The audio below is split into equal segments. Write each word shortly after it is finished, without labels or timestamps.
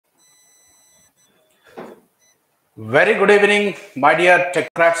Very good evening, my dear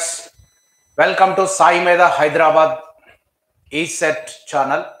technocrats. Welcome to SAIMEDHA Hyderabad ECET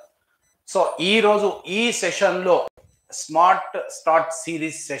channel. So, ee roju ee session lo Smart Start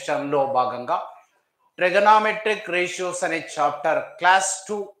series session lo bhaganga trigonometric ratios ane chapter class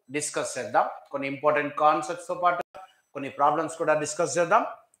 2 discuss cheddam. Konni important concepts tho paatu konni problems kuda discuss cheddam.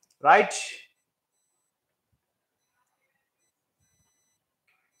 Right?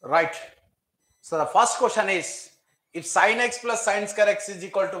 So the first question is, if sin x plus sin square x is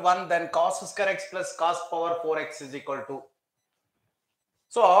equal to 1, then cos square x plus cos power 4x is equal to.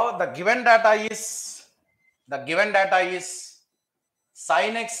 So the given data is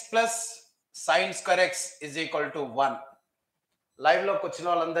sin x plus sin square x is equal to 1. Live లో వచ్చిన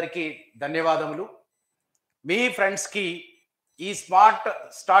వాళ్ళందరికీ ధన్యవాదములు. మీ friends కి ఈ smart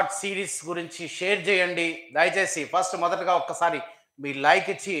start series గురించి share చేయండి. దయచేసి first మొదటగా ఒక్కసారి మీ లైక్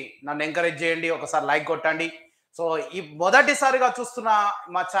ఇచ్చి నన్ను ఎంకరేజ్ చేయండి. ఒకసారి లైక్ కొట్టండి. సో ఈ మొదటిసారిగా చూస్తున్న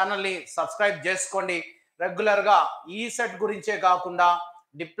మా ఛానల్ని సబ్స్క్రైబ్ చేసుకోండి. రెగ్యులర్గా ఈ సెట్ గురించే కాకుండా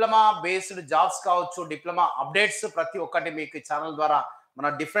డిప్లొమా బేస్డ్ జాబ్స్ కావచ్చు, డిప్లొమా అప్డేట్స్ ప్రతి ఒక్కటి మీకు ఈ ఛానల్ ద్వారా మన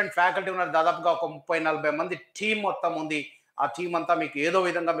డిఫరెంట్ ఫ్యాకల్టీ ఉన్నారు. దాదాపుగా ఒక 30-40 మంది టీం మొత్తం ఉంది. ఆ టీం అంతా మీకు ఏదో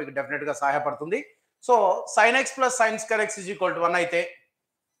విధంగా మీకు డెఫినెట్గా సహాయపడుతుంది. So sin x plus sin square x is equal to 1 అయితే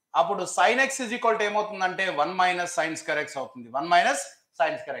అప్పుడు sin x is equal to ఏమవుతుందంటే 1 మైనస్ sin square x అవుతుంది. 1 minus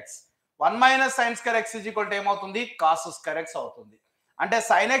sin square x. 1 minus sin square x is equal to ఏమవుతుంది? cos square x అవుతుంది. అంటే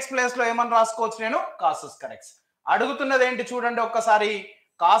sin x place లో ఏమని రాసుకోవచ్చు నేను? cos square x. అడుగుతున్నది ఏంటి చూడండి ఒక్కసారి.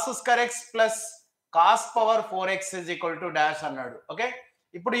 cos square x plus cos power 4x is equal to dash అన్నాడు. ఓకే,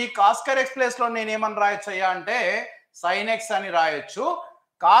 ఇప్పుడు ఈ cos square x ప్లేస్ లో నేను ఏమని రాయొచ్చు అయ్యా అంటే sin x అని రాయొచ్చు.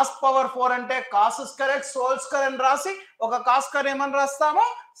 cos పవర్ 4 అంటే cos square x whole square అని రాసి ఒక cos స్క్వేర్ ఏమని రాస్తాము?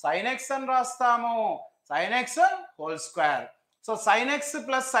 sin x అని రాస్తాము. sin x whole square. So sin x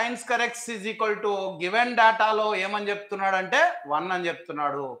plus sin square x is equal to given డేటాలో ఏమని చెప్తున్నాడు అంటే 1 అని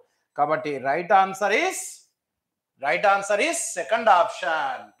చెప్తున్నాడు. కాబట్టి right answer is second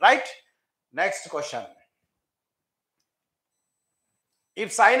option. Right. Next question. If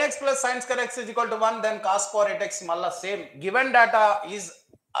sin x plus sin square x is equal to 1, then cos power 8x మళ్ళా same given data is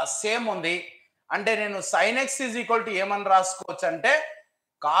same ఉంది. అంటే నేను sin x is equal to ఏమని రాసుకోవచ్చు అంటే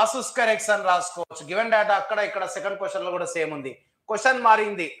cos square x అని రాసుకోవచ్చు. Given data అక్కడ ఇక్కడ సెకండ్ క్వశ్చన్ లో కూడా సేమ్ ఉంది. క్వశ్చన్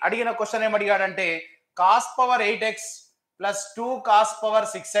మారింది. అడిగిన question ఏమడిగాడంటే cos power 8x plus 2 cos power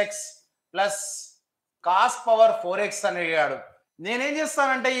 6x plus cos power 4x అని అడిగాడు. నేనేం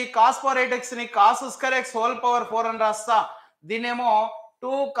చేస్తానంటే ఈ cos పవర్ 8x ని cos square x whole power 4 అని రాస్తా. దీనేమో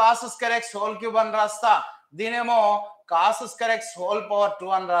 2 cos square x whole cube అని రాస్తా. దీనేమో cos square x whole power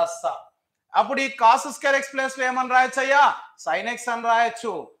 2 అని రాస్తా. అప్పుడు ఈ cos square x ప్లేస్ లో ఏమని రాయొచ్చు అయ్యా? sin x అని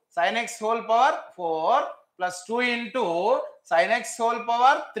రాయొచ్చు. sin x whole power 4 plus 2 into sin x whole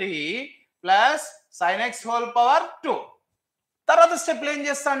power 3 plus sin x whole power 2. తర్వాత స్టెప్ ఏం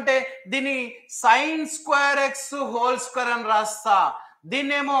చేస్తా అంటే దీన్ని sin square x whole square అని రాస్తా.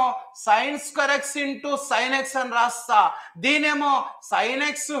 దీన్నేమో sin square x into sin x అని రాస్తా. దీనేమో sin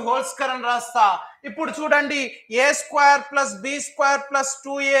x హోల్ స్క్వేర్ అని రాస్తా. ఇప్పుడు చూడండి, a square plus b square plus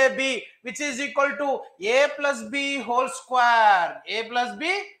 2ab which is equal to a plus b whole square. a plus b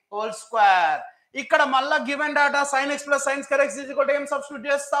whole square. ఇక్కడ మళ్ళా given data sin x plus sin square x is equal to ఏం substitute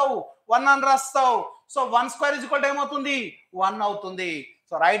చేస్తావు? 1 అని రాస్తావు. So 1 square is equal to ఏమవుతుంది? 1 అవుతుంది.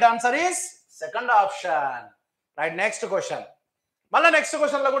 So right answer is second option. Right. Next question. మళ్ళీ next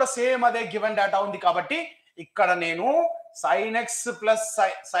question లో కూడా సేమ్ అదే గివెన్ డేటా ఉంది కాబట్టి ఇక్కడ నేను sin x plus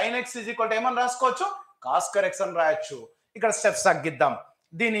sin x is equal to ఏమని రాసుకోవచ్చు? cos స్క్వేర్ x అని రాయొచ్చు. ఇక్కడ స్టెప్స్ తగ్గిద్దాం.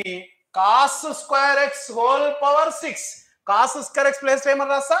 దీని cos square x whole power 6. cos square x place లో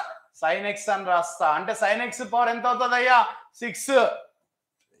ఏమని రాస్తా? sin x అని రాస్తా. అంటే sin x పవర్ ఎంత అవుతుంది అయ్యా? 6.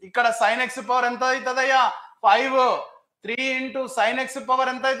 ఇక్కడ sin x పవర్ ఎంత అవుతుంది అయ్యా? 5. 3 ఇంటూ sin x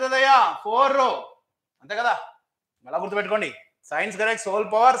పవర్ ఎంత అవుతుంది అయ్యా? 4. అంతే కదా? మళ్ళా గుర్తుపెట్టుకోండి. sin square x whole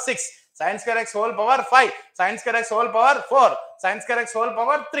power 6, sin square x whole power 5, sin square x whole power 4, sin square x whole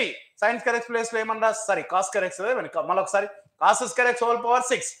power 3. sin square x place లో ఏమన్నా సారీ cos square x మళ్ళీ ఒకసారి cos square x whole power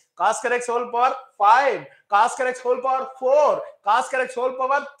 6, cos square x whole power 5, cos square x whole power 4, cos square x whole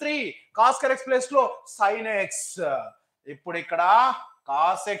power 3, cos square x place లో sin x. ఇప్పుడు ఇక్కడ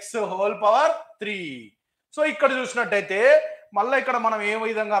cos x whole power 3. So ఇక్కడ చూసినట్టయితే మళ్ళీ ఇక్కడ మనం ఏ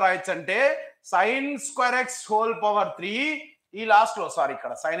విధంగా రాయొచ్చు అంటే sin square x whole power 3 ఈ లాస్ట్ లో సారీ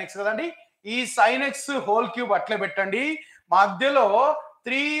ఇక్కడ sin x కదండి, ఈ sin x హోల్ క్యూబ్ అట్లే పెట్టండి. మధ్యలో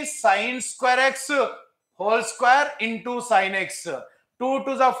 3 sin square x whole square into sin x. 2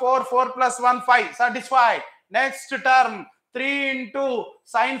 to the 4, 4 plus 1 5 satisfied. Next term 3 into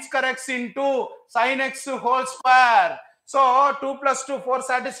sin square x into sin x whole square. So 2 plus 2 4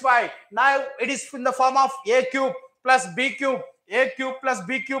 satisfied. Now it is in the form of a cube. plus b cube, a cube plus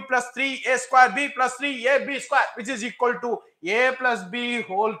b cube plus 3a square b plus 3ab square, which is equal to a plus b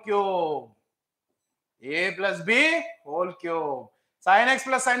whole cube. A plus b whole cube. Sin x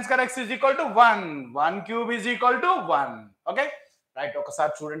plus sin square x is equal to 1. 1 cube is equal to 1. Okay? Right.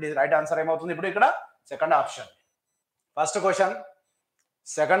 ఒకసారి చూడండి right answer ఏమవుతుంది ఇప్పుడు ఇక్కడ second option. First question,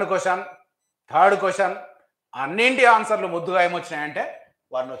 second question, third question అన్నింటి ఆన్సర్లు ముద్దుగా ఏమొచ్చినాయంటే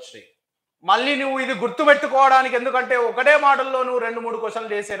 1 వచ్చినాయి. మళ్ళీ నువ్వు ఇది గుర్తుపెట్టుకోవడానికి, ఎందుకంటే ఒకటే మోడల్లో నువ్వు 2-3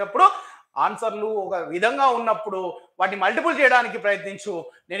 క్వశ్చన్లు చేసేటప్పుడు ఆన్సర్లు ఒక విధంగా ఉన్నప్పుడు వాటిని మల్టిపుల్ చేయడానికి ప్రయత్నించు.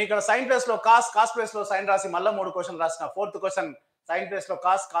 నేను ఇక్కడ సైన్ ప్లేస్ లో కాస్, కాస్ ప్లేస్ లో సైన్ రాసి మళ్ళీ 3 క్వశ్చన్ రాసిన. ఫోర్త్ క్వశ్చన్ సైన్ ప్లేస్ లో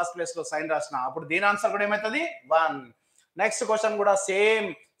కాస్, కాస్ ప్లేస్ లో సైన్ రాసిన. అప్పుడు దీని ఆన్సర్ కూడా ఏమవుతుంది 1. నెక్స్ట్ క్వశ్చన్ కూడా same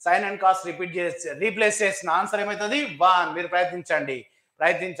sign and cos replace చేసిన ఆన్సర్ ఏమవుతుంది 1. మీరు ప్రయత్నించండి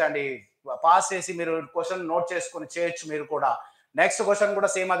పాస్ చేసి మీరు క్వశ్చన్ నోట్ చేసుకొని చేయొచ్చు మీరు కూడా. నెక్స్ట్ క్వశ్చన్ కూడా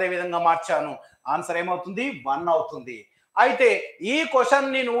సేమ్ అదే విధంగా మార్చాను. ఆన్సర్ ఏమవుతుంది 1 అవుతుంది. అయితే ఈ క్వశ్చన్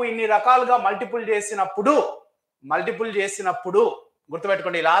ని నువ్వు ఇన్ని రకాలుగా మల్టిపుల్ చేసినప్పుడు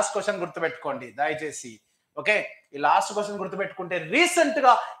గుర్తుపెట్టుకోండి. లాస్ట్ క్వశ్చన్ గుర్తుపెట్టుకోండి దయచేసి. ఓకే, ఈ లాస్ట్ క్వశ్చన్ గుర్తుపెట్టుకుంటే రీసెంట్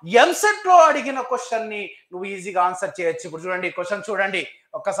గా ఎంసెట్ లో అడిగిన క్వశ్చన్ ని నువ్వు ఈజీగా ఆన్సర్ చేయొచ్చు. ఇప్పుడు చూడండి క్వశ్చన్ చూడండి,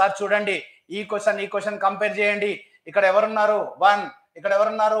 ఒక్కసారి చూడండి. ఈ క్వశ్చన్ కంపేర్ చేయండి. ఇక్కడ ఎవరున్నారు 1, ఇక్కడ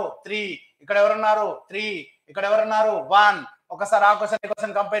ఎవరున్నారు 3, ఇక్కడ ఎవరున్నారు 3, ఇక్కడ ఎవరున్నారు 1. ఒకసారి ఆ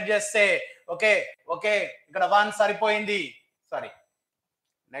క్వశ్చన్ కంపేర్ చేస్తే ఓకే ఇక్కడ 1 సరిపోయింది. సారీ,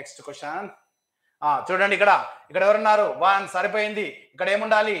 నెక్స్ట్ క్వశ్చన్ చూడండి. ఇక్కడ ఎవరున్నారు 1 సరిపోయింది. ఇక్కడ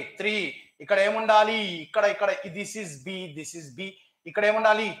ఏముండాలి 3, ఇక్కడ ఏముండాలి ఇక్కడ దిస్ ఇస్ బి. ఇక్కడ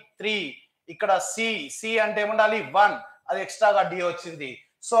ఏముండాలి 3, ఇక్కడ సి అంటే ఏముండాలి 1, అది ఎక్స్ట్రాగా డి వచ్చింది.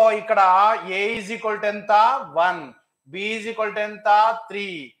 సో ఇక్కడ ఏ ఈజ్ ఈక్వల్ టు ఎంత 1, బి ఈజ్ ఈక్వల్ టు ఎంత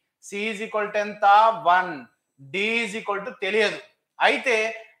 3, సి ఈజ్ ఈక్వల్ టు ఎంత 1, డి ఈజ్ ఈక్వల్ టు తెలియదు. అయితే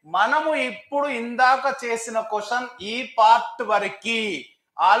మనము ఇప్పుడు ఇందాక చేసిన క్వశ్చన్ ఈ పార్ట్ వరకు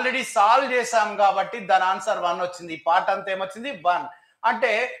ఆల్రెడీ సాల్వ్ చేసాం కాబట్టి దాని ఆన్సర్ 1 వచ్చింది. ఈ పార్ట్ అంతా ఏమొచ్చింది 1.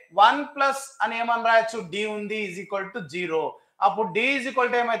 అంటే 1 ప్లస్ అని ఏమని రాయొచ్చు, డి ఉంది ఈజ్ ఈక్వల్ టు 0. అప్పుడు డి ఈజ్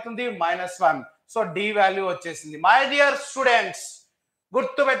ఈక్వల్ టు ఏమవుతుంది -1. సో డి వాల్యూ వచ్చేసింది. మై డియర్ స్టూడెంట్స్,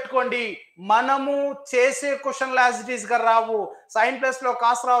 గుర్తు పెట్టుకోండి, మనము చేసే క్వశ్చన్ యాజ్ ఇట్ ఈస్ గా రావు. సైన్ ప్లేస్ లో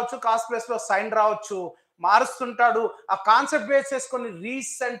కాస్ రావచ్చు, కాస్ ప్లేస్ లో సైన్ రావచ్చు, మారుస్తుంటాడు. ఆ కాన్సెప్ట్ బేస్ చేసుకొని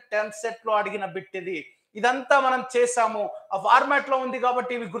రీసెంట్ ఎంసెట్ లో అడిగిన బిట్ ఇది. ఇదంతా మనం చేసాము, ఆ ఫార్మాట్ లో ఉంది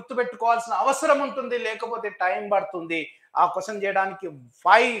కాబట్టి ఇవి గుర్తు పెట్టుకోవాల్సిన అవసరం ఉంటుంది, లేకపోతే టైం పడుతుంది. ఆ క్వశ్చన్ చేయడానికి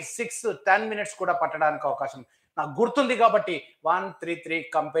 5, 6, 10 మినిట్స్ కూడా పట్టడానికి అవకాశం. నాకు గుర్తుంది కాబట్టి 1, 3, 3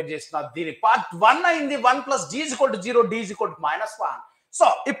 కంపేర్ చేసిన. దీని పార్ట్ 1 అయింది. 1 plus D is equal to 0, D is equal to -1. So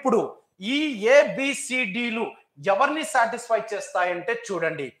ఇప్పుడు ఈ ఏబిసిడిలు ఎవరిని సాటిస్ఫై చేస్తాయంటే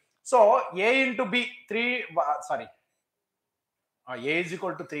చూడండి. So A into B 3, sorry A is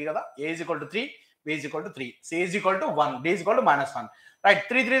equal to 3 కదా, ఏ is equal to 3, B is equal to 3, C is equal to 1, D is equal to -1. Right,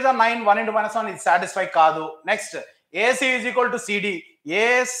 3 3 is 9, 1 into -1 ఇది satisfy కాదు. Next AC is equal to CD,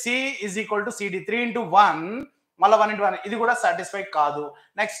 AC is equal to CD 3 into 1 మళ్ళీ 1 into 1 ఇది కూడా satisfy కాదు.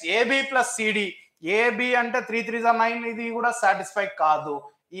 Next AB plus CD, AB అంటే 3 3 is 9 ఇది కూడా satisfy కాదు.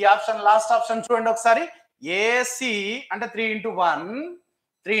 ఈ ఆప్షన్ లాస్ట్ ఆప్షన్ చూడండి ఒకసారి. ఏసి అంటే 3 into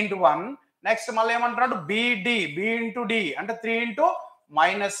 1. నెక్స్ట్ మళ్ళీ ఏమంటున్నాడు బిడి, బి ఇంటూ డి అంటే 3 into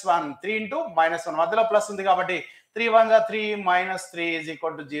 -1, 3 into -1 మధ్యలో ప్లస్ ఉంది కాబట్టి 3 1 3 -3 is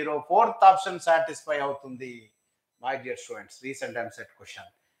equal to 0. Fourth option satisfy అవుతుంది. My dear students, recent EAMCET question,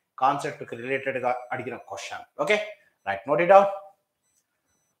 concept కి రిలేటెడ్ గా అడిగిన question. Okay right, note it down.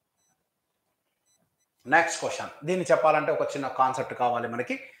 Next question, దీన్ని చెప్పాలంటే ఒక చిన్న కాన్సెప్ట్ కావాలి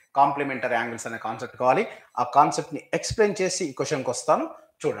మనకి. కాంప్లిమెంటరీ యాంగిల్స్ అనే కాన్సెప్ట్ కావాలి. ఆ కాన్సెప్ట్ ని ఎక్స్ప్లెయిన్ చేసి ఈ క్వశ్చన్కి వస్తాను.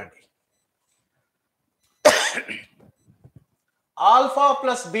 చూడండి, alpha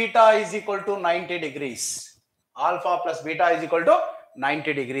plus beta is equal to 90 degrees. Alpha plus beta is equal to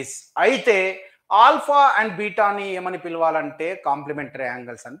 90 degrees. అయితే ఆల్ఫా అండ్ బీటాని ఏమని పిలవాలంటే కాంప్లిమెంటరీ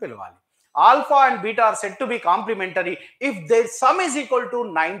యాంగిల్స్ అని పిలవాలి. Alpha and beta are said to be complementary if there some is equal to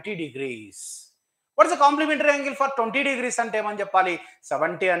 90 degrees. What is the complementary angle for 20 degrees అంటే ఏమని చెప్పాలి,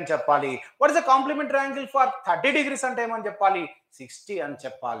 70 అని చెప్పాలి. What is the complementary angle for 30 degrees అంటే ఏమని చెప్పాలి, 60 అని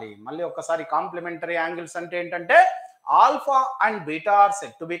చెప్పాలి. మళ్ళీ ఒకసారి కాంప్లిమెంటరీ యాంగిల్స్ అంటే ఏంటంటే alpha and beta are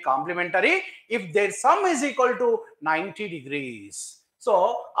said to be complementary if there some is equal to 90 degrees. So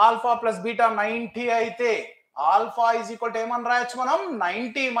alpha plus beta 90 అయితే ఆల్ఫా ఈజ్ ఈక్వల్ టు ఏమని రాయొచ్చు మనం,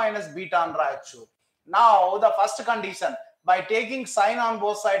 90 minus బీటా అని రాయొచ్చు. Now the first condition, by taking sin on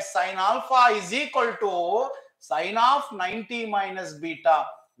both sides, sin alpha is equal to sin of 90 minus beta,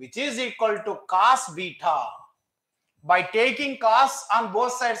 which is equal to cos beta. By taking cos on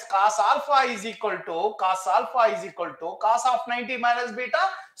both sides, cos alpha is equal to cos of 90 minus beta,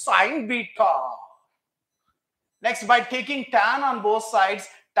 sin beta. Next, by taking tan on both sides,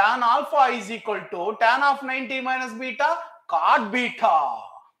 tan alpha is equal to tan of 90 minus beta, cot beta.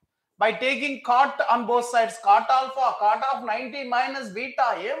 By taking cot on both sides, cot alpha, cot of 90 minus beta,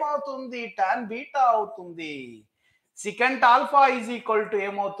 ఏమవుతుంది? Tan beta అవుతుంది. Secant alpha is equal to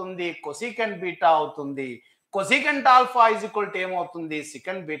ఏమవుతుంది? Cosecant beta అవుతుంది. Cosecant alpha is equal to ఏమవుతుంది?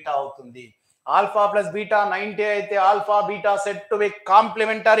 Secant beta అవుతుంది. Alpha plus beta 90 అయితే alpha beta said to be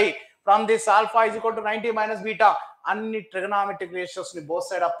complementary. From this alpha is equal to 90 minus beta. అన్ని trigonometric ratios ని both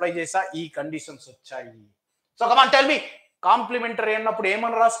side apply చేసా, ఈ conditions వచ్చాయి. So come on tell me, complementary అన్నప్పుడు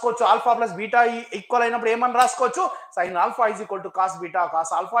ఏమని రాసుకోవచ్చు? ఆల్ఫా ప్లస్ బీటా ఈక్వల్ అయినప్పుడు ఏమని రాసుకోవచ్చు? Sign alpha is equal to cos beta,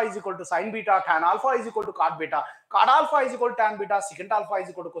 cos alpha is equal to sign beta, tan alpha is equal to cart beta, cot alpha is equal to tan beta, second alpha is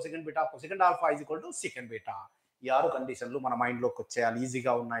equal to cosecant beta, cosecant alpha is equal to second beta. ఈ 6 కండిషన్లు మన mind లోకి వచ్చేయాలి,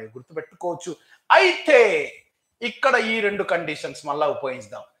 ఈజీగా ఉన్నాయి, గుర్తుపెట్టుకోవచ్చు. అయితే ఇక్కడ ఈ 2 కండిషన్స్ మళ్ళా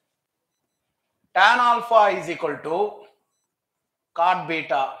ఉపయోగిద్దాం. Tan alpha is equal to cart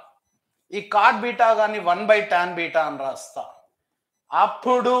beta, ఈ కాట్ బీటా గాని 1/tan బీటా అని రాస్తా.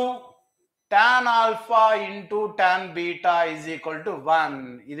 అప్పుడు tan alpha into tan beta is equal to 1.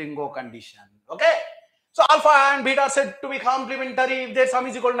 ఇది ఇంకో condition. Okay, so alpha and beta said to be complementary if there some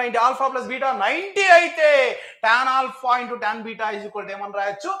is equal to 90. Alpha plus beta 90 అయితే tan alpha into tan beta is equal to ఏమని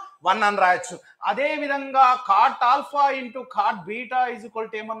రాయొచ్చు? 1 అని రాయొచ్చు. అదే విధంగా cot alpha into cot beta is equal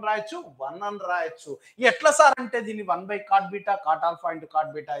to ఏమని రాయొచ్చు? 1 అని రాయొచ్చు. ఎట్లా సార్ అంటే దీన్ని 1/cot beta, cot alpha into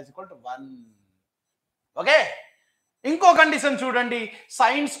cot beta is equal to 1. Okay, ఇంకో కండిషన్ చూడండి.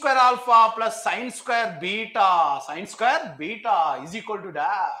 Sine square alpha plus sine square beta, sine square beta is equal to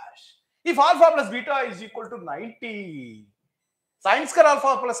dash. If alpha plus beta is equal to 90, sine square alpha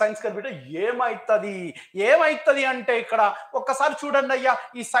plus sine square beta ఏమైతుంది అంటే ఇక్కడ ఒక్కసారి చూడండి అయ్యా,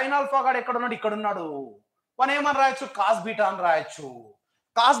 ఈ sign alpha గాడు ఎక్కడ ఉన్నాడు? ఇక్కడ ఉన్నాడు. మనం ఏమని రాయొచ్చు? కాస్ బీటా అని రాయొచ్చు.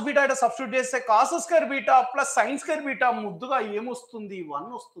 కాస్ బీటా అంటే సబ్స్టిట్యూట్ చేస్తే cos square beta plus sine square beta ముద్దుగా ఏమొస్తుంది? 1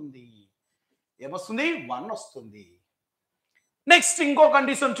 వస్తుంది. ఏమొస్తుంది? 1 వస్తుంది. నెక్స్ట్ ఇంకో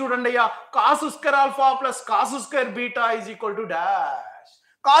కండిషన్ చూడండి అయ్యా, cos square alpha plus cos square beta is equal to dash.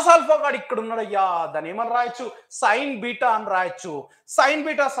 Cos alpha గాడు ఇక్కడ ఉన్నాడు అయ్యా, దాన్ని ఏమని రాయొచ్చు? సైన్ బీటా అని రాయొచ్చు. సైన్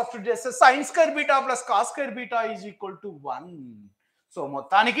బీటా సబ్స్టిట్యూట్ చేస్తే sine square beta plus cos square beta is equal to 1. So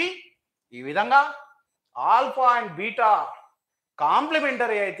మొత్తానికి ఈ విధంగా ఆల్ఫా అండ్ బీటా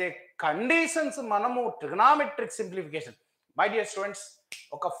కాంప్లిమెంటరీ అయితే కండిషన్స్ మనము trigonometric simplification. My dear students,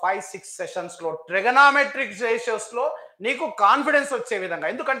 ఒక 5-6 సెషన్స్ లో ట్రిగనామెట్రిక్ రేషియోస్ లో నీకు కాన్ఫిడెన్స్ వచ్చే విధంగా,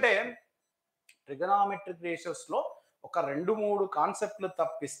 ఎందుకంటే ట్రిగనామెట్రిక్ రేషియోస్ లో ఒక 2-3 కాన్సెప్ట్లు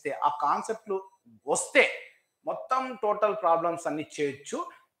తప్పిస్తే, ఆ కాన్సెప్ట్లు వస్తే మొత్తం టోటల్ ప్రాబ్లమ్స్ అన్ని చేయొచ్చు.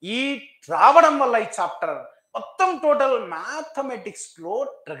 ఈ రావడం వల్ల ఈ చాప్టర్ మొత్తం టోటల్ మ్యాథమెటిక్స్ లో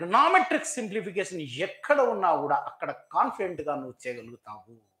ట్రిగనామెట్రిక్ సింప్లిఫికేషన్ ఎక్కడ ఉన్నా కూడా అక్కడ కాన్ఫిడెంట్ గా నువ్వు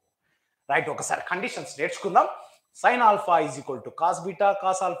చేయగలుగుతావు. రైట్, ఒకసారి కండిషన్స్ నేర్చుకుందాం. sin alpha is equal to cos beta,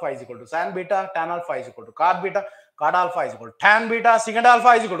 cos alpha is equal to sin beta, tan alpha is equal to cot beta, cot alpha is equal to tan beta, secant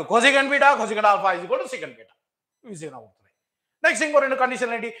alpha is equal to cosecant beta, cosecant alpha is equal to secant beta. ఈజీగా అవుతుంది. Next ఇంకో 2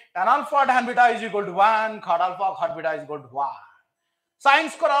 condition ఏంటి? tan alpha tan beta is equal to 1, cot alpha cot beta is equal to 1. sin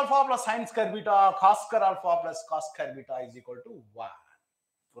square alpha plus sin square beta, cos square alpha plus cos square beta is equal to 1.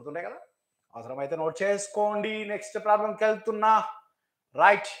 గుర్తుండే కదా? అవసరమైతే note చేసుకోండి. Next ప్రాబ్లంకి వెళ్తున్నా.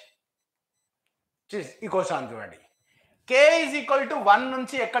 Right, ఈ question చూడండి. k is equal to 1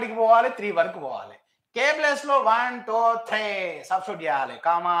 నుంచి ఎక్కడికి పోవాలి? 3 వరకు పోవాలి. k ప్లేస్ లో 1 2 3 సబ్స్టిట్యూట్ చేయాలి.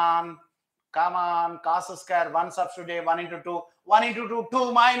 Common cos square 1 substitute 1 into 2, 1 into 2 2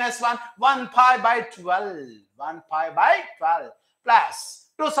 minus 1 1 pi by 12, 1 pi by 12 plus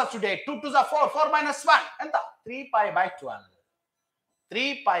 2 substitute 2 2 4 4 minus 1 ఎంత? 3 pi by 12, 3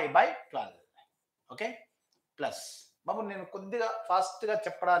 pi by 12. Okay, plus బాబు నేను కొద్దిగా ఫాస్ట్ గా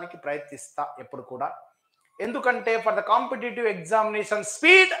చెప్పడానికి ప్రయత్నిస్తా ఎప్పుడు కూడా, ఎందుకంటే for the competitive examination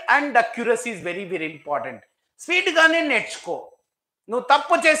speed and accuracy is very very important. Speed గానే నేర్చుకో. నువ్వు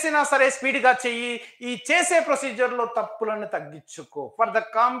తప్పు చేసినా సరే స్పీడ్ గా చెయ్యి. ఈ చేసే ప్రొసీజర్ లో తప్పులను తగ్గించుకో. For the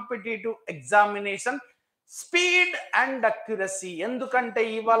competitive examination speed and accuracy. ఎందుకంటే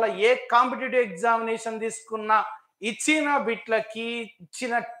ఇవాళ ఏ కాంపిటేటివ్ ఎగ్జామినేషన్ తీసుకున్నా ఇచ్చిన బిట్లకి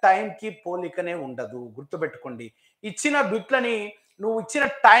ఇచ్చిన టైంకి పోలికనే ఉండదు. గుర్తుపెట్టుకోండి, ఇచ్చిన బిట్లని నువ్వు ఇచ్చిన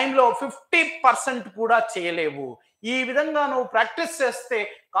టైంలో 50% కూడా చేయలేవు. ఈ విధంగా నువ్వు ప్రాక్టీస్ చేస్తే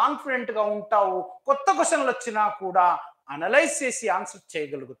కాన్ఫిడెంట్ గా ఉంటావు. కొత్త క్వశ్చన్లు వచ్చినా కూడా అనలైజ్ చేసి ఆన్సర్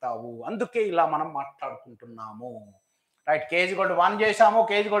చేయగలుగుతావు. అందుకే ఇలా మనం మాట్లాడుకుంటున్నాము. Right, k is equal to 1 చేసాము,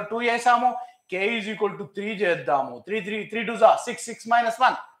 k is equal to 2 చేసాము, k is equal to 3 చేద్దాము. 3 2 6 6 minus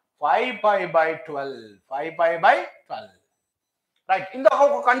 1 5 pi by 12, 5 pi by 12. Right, ఇందాక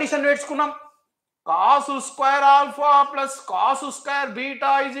ఒక కండిషన్ నేర్చుకున్నాం. cos square alpha plus cos square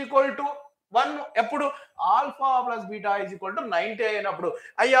beta is equal to 1 ఎప్పుడు alpha plus beta is equal to 90 అయినప్పుడు.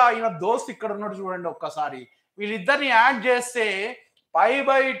 అయ్యా ఈయన దోస్త్ ఇక్కడ ఉన్నాడు చూడండి ఒక్కసారి. వీళ్ళిద్దరిని యాడ్ చేస్తే pi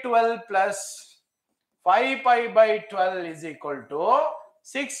by 12 plus 5π/12 is equal to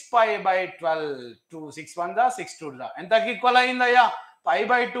 6π/12. 2 6 1 దా 6 2 దా ఎంతకి equal అయిందయ్యా?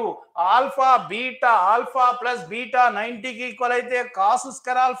 π/2. Alpha beta alpha plus beta 90 కి ఈక్వల్ అయితే cos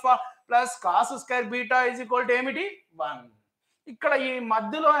square alpha plus cos square beta is equal to ఏమిటి? 1. ఇక్కడ ఈ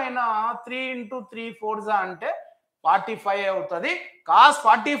మధ్యలో అయినా 3 × 3 4 అంటే 45 అవుతుంది. కాస్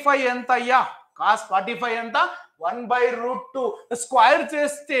 45 ఎంత అయ్యా? కాస్ 45 ఎంత? 1/√2. స్క్వేర్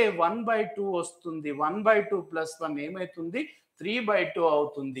చేస్తే 1/2 వస్తుంది. 1/2 ప్లస్ 1 ఏమైతుంది? 3/2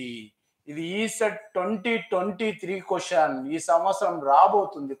 అవుతుంది. ఇది ECET 2023 క్వశ్చన్. ఈ సంవత్సరం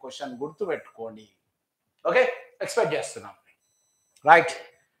రాబోతుంది క్వశ్చన్, గుర్తుపెట్టుకోండి. ఓకే, ఎక్స్పెక్ట్ చేస్తున్నాం. రైట్,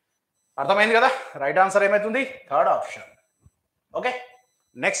 అర్థమైంది కదా? రైట్ ఆన్సర్ ఏమైతుంది? Third option. Okay,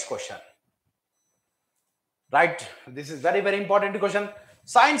 next question. Right, this is very important question.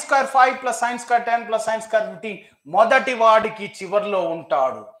 Sin square 5 plus sin square 10 plus sin square 15 మొదటి వాడికి చివర్లో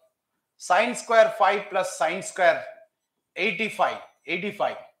ఉంటాడు. sin square 5 plus sin square 85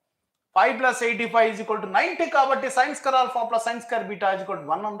 5 plus 85 is equal to 90 కాబట్టి sin square alpha plus sin square beta is equal to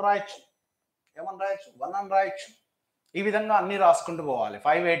 1 అని రాయొచ్చు. ఏమని రాయొచ్చు? 1 అని రాయొచ్చు. ఈ విధంగా అన్ని రాసుకుంటూ పోవాలి.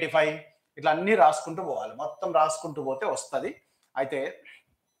 585 ఇట్లా అన్ని రాసుకుంటూ పోవాలి. మొత్తం రాసుకుంటూ పోతే వస్తుంది. అయితే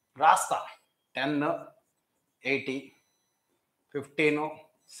రాస్తా. 10 80 15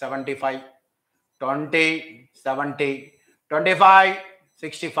 75 20 70 25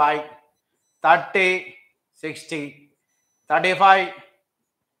 65 30 60 35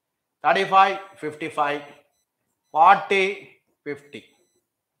 35 55 40 50.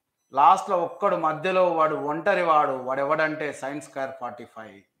 లాస్ట్లో ఒక్కడు మధ్యలో వాడు ఒంటరి వాడు ఎవడంటే సైన్ స్క్వేర్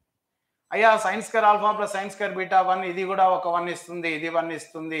 45. అయ్యా sine square alpha plus sine square beta 1, ఇది కూడా ఒక 1 ఇస్తుంది, ఇది 1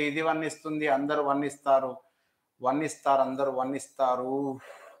 ఇస్తుంది, ఇది 1 ఇస్తుంది. అందరూ 1 ఇస్తారు, 1 ఇస్తారు, అందరూ 1 ఇస్తారు.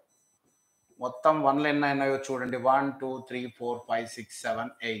 మొత్తం 1లు ఎన్ని అయినాయో చూడండి. 1 2 3 4 5 6 7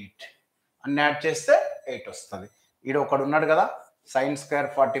 8 అన్ని యాడ్ చేస్తే 8 వస్తుంది. ఈడు ఒకడు ఉన్నాడు కదా, సైన్ స్క్వేర్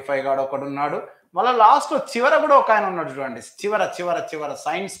 45 గాడు ఒకడు ఉన్నాడు. మళ్ళీ లాస్ట్ చివర కూడా ఒక ఆయన ఉన్నాడు చూడండి. చివర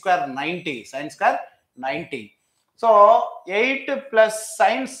sine square 90. Sine square 90. So 8 plus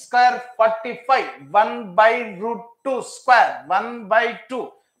sine square 45 1/√2 square 1/2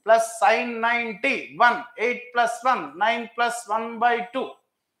 plus sign 90 1 8 plus 1 9 plus 1/2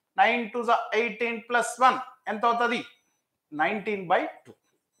 9 2 18 plus 1 ఎంత అవుతుంది? 19/2.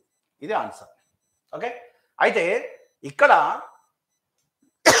 ఇది ఆన్సర్. ఓకే, అయితే ఇక్కడ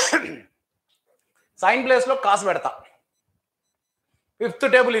సైన్ ప్లేస్లో కాస్ పెడతా. 5th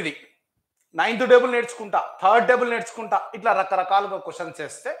టేబుల్ ఇది, 9th టేబుల్ నేర్చుకుంటా, 3rd టేబుల్ నేర్చుకుంటా. ఇట్లా రకరకాలుగా క్వశ్చన్స్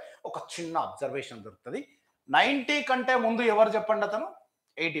చేస్తే ఒక చిన్న అబ్జర్వేషన్ దొరుకుతుంది. 90 కంటే ముందు ఎవరు చెప్పండి? అతను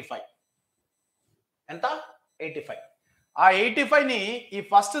 85. ఎంత? 85. ఆ 85ని ఈ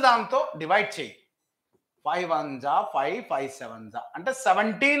ఫస్ట్ దాంతో డివైడ్ చేయి. 5 1 జా 5 5 7 జా అంటే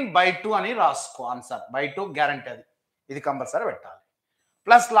 17/2 అని రాసుకో. Answer /2 guarantee. ఇది కంపల్సరీ పెట్టాలి.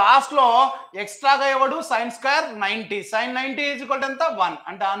 ప్లస్ లాస్ట్ లో ఎక్స్ట్రాగా ఎవడు? Sine square 90. Sign 90 is equal to ఎంత? 1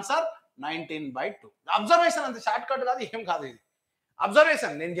 అంటే ఆన్సర్ 19/2. అబ్జర్వేషన్ అంత షార్ట్ కట్ కాదు, ఏం కాదు. ఇది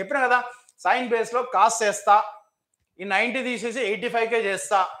అబ్జర్వేషన్. నేను చెప్పిన కదా, సైన్ బేస్ లో కాస్ చేస్తా, ఈ 90 తీసేసి 85కే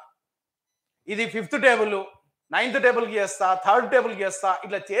చేస్తా. ఇది 5th టేబుల్, 9th టేబుల్కి చేస్తా, 3rd టేబుల్కి చేస్తా.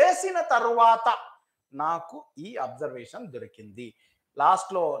 ఇట్లా చేసిన తర్వాత నాకు ఈ అబ్జర్వేషన్ దొరికింది.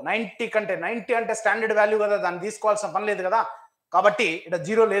 లాస్ట్ లో 90 కంటే 90 అంటే స్టాండర్డ్ వాల్యూ కదా, దాన్ని తీసుకోవాల్సిన పని లేదు కదా. కాబట్టి ఇక్కడ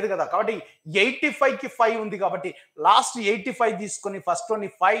 0 లేదు కదా. కాబట్టి 85కి 5 ఉంది కాబట్టి లాస్ట్ 85 తీసుకొని ఫస్ట్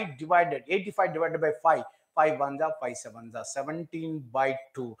 5 డివైడెడ్ 85 డివైడెడ్ బై 5 5 1 జా 5 7 జా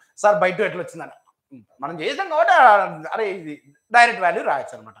 17/2. సార్ /2 ఎట్లా వచ్చిందని మనం చేసాం కాబట్టి అరే ఇది డైరెక్ట్ వాల్యూ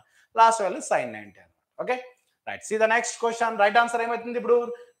రాయొచ్చు అనమాట. Last value sign 90. Okay, right. See the next question. Right answer ఏమవుతుంది ఇప్పుడు?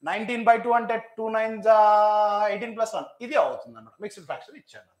 19/2 అంటే 2 9 జా 18 ప్లస్ 1 ఇది అవుతుంది అన్నమాట. మిక్స్డ్ ఫ్రాక్షన్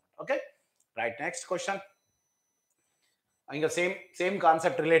ఇచ్చాను. Okay, right. Next question. ఇంకా సేమ్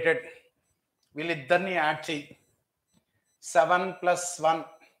కాన్సెప్ట్ రిలేటెడ్. వీళ్ళిద్దరిని యాడ్ చేయి. 7 + 1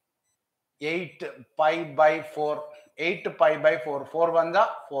 8π/4 8π/4 4 1 జా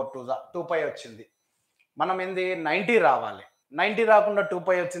 4 2 జా 2π వచ్చింది. మనం ఏంది 90 రావాలి. 90 రాకుండా 2π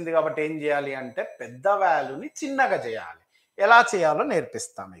వచ్చింది కాబట్టి ఏం చేయాలి అంటే పెద్ద వాల్యూని చిన్నగా చేయాలి. ఎలా చేయాలో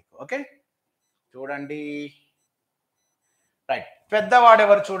నేర్పిస్తాం మీకు. ఓకే, చూడండి. రైట్, పెద్దవాడు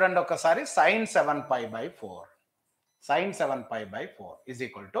ఎవరు చూడండి ఒకసారి. Sign 7π/4. Sign 7π/4 is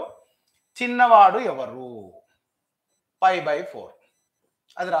equal to చిన్నవాడు ఎవరు? π/4.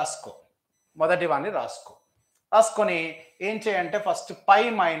 అది రాసుకో. మొదటి వాడిని రాసుకో. రాసుకొని ఏం చేయంటే ఫస్ట్ π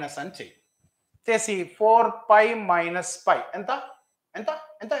మైనస్ అని చెయ్యి. చేసి 4π - π ఎంత? ఎంత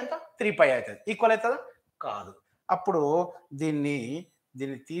ఎంత ఎంత 3 పై అవుతుంది. ఈక్వల్ అవుతుందా? కాదు. అప్పుడు దీన్ని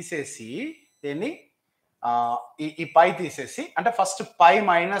తీసేసి దీన్ని ఈ పై తీసేసి, అంటే ఫస్ట్ పై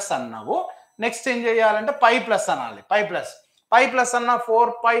మైనస్ అన్నావు, నెక్స్ట్ ఏం చేయాలంటే పై ప్లస్ అనాలి. పై ప్లస్ అన్న 4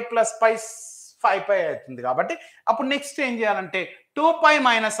 పై ప్లస్ పై 5 పై అవుతుంది. కాబట్టి అప్పుడు నెక్స్ట్ ఏం చేయాలంటే 2 పై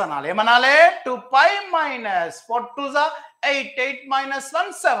మైనస్ అనాలి. ఏమనాలి? 2 పై మైనస్ 4 2 8 8 మైనస్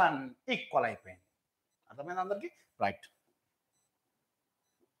 1 7 ఈక్వల్ అయిపోయింది. అర్థమైంది అందరికి? Right.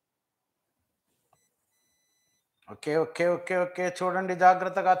 Okay okay okay okay చూడండి,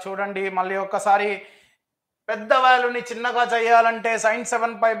 జాగ్రత్తగా చూడండి. మళ్ళీ ఒక్కసారి పెద్ద వాల్యూని చిన్నగా చేయాలంటే sin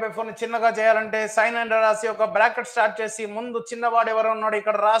 7π/4 ని చిన్నగా చేయాలంటే సైన్ అని రాసి ఒక బ్రాకెట్ స్టార్ట్ చేసి ముందు చిన్నవాడు ఎవరు ఉన్నాడు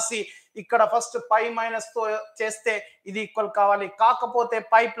ఇక్కడ రాసి ఇక్కడ ఫస్ట్ పై మైనస్ తో చేస్తే ఇది ఈక్వల్ కావాలి. కాకపోతే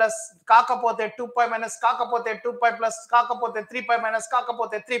పై ప్లస్, కాకపోతే 2π మైనస్, కాకపోతే 2π ప్లస్, కాకపోతే 3π మైనస్,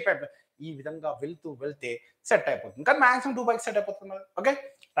 కాకపోతే 3π ప్లస్. ఈ విధంగా వెళ్తే సెట్ అయిపోతుంది. కానీ మాక్సిమం 2πకి సెట్ అయిపోతుంది. Okay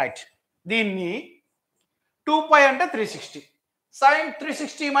right. దీన్ని 2π అంటే 360 sin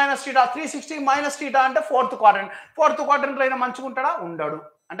 360 మైనస్ θ, 360 మైనస్ θ అంటే ఫోర్త్ క్వాడ్రంట్లో అయినా మంచిగా ఉంటాడా? ఉండడు,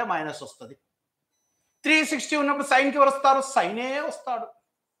 అంటే మైనస్ వస్తుంది. 360 ఉన్నప్పుడు సైన్కి ఎవరు వస్తారు? సైనే వస్తాడు.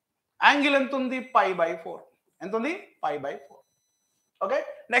 యాంగిల్ ఎంత ఉంది? π/4. ఎంత ఉంది? π/4. ఓకే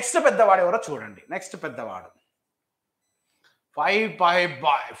నెక్స్ట్ పెద్దవాడు ఎవరో చూడండి. నెక్స్ట్ పెద్దవాడు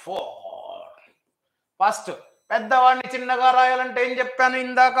 5π/4. ఫస్ట్ పెద్దవాడిని చిన్నగా రాయాలంటే ఏం చెప్పాను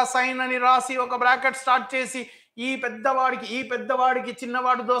ఇందాక? సైన్ అని రాసి ఒక బ్రాకెట్ స్టార్ట్ చేసి ఈ పెద్దవాడికి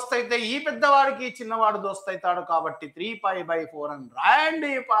చిన్నవాడు దోస్తైతే ఈ పెద్దవాడికి చిన్నవాడు దోస్తైతాడు. కాబట్టి 3π/4 అని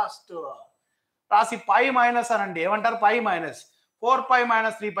రాయండి. ఫస్ట్ రాసి పై మైనస్ అనండి. ఏమంటారు? పై మైనస్ 4π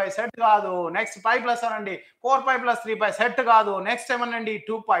మైనస్ 3π సెట్ కాదు. నెక్స్ట్ పై ప్లస్ అనండి. 4π ప్లస్ 3π సెట్ కాదు. నెక్స్ట్ ఏమనండి?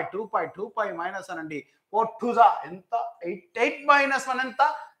 2π మైనస్ అనండి. 4 2 ఎంత? 8 మైనస్ 1 ఎంత?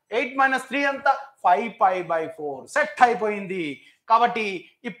 8 మైనస్ 3 ఎంత? 5π/4 సెట్ అయిపోయింది. కాబట్టి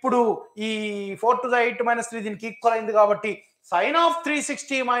ఇప్పుడు ఈ 4 2 8 మైనస్ 3 దీనికి ఈక్వల్ అయింది. కాబట్టి సైన్ ఆఫ్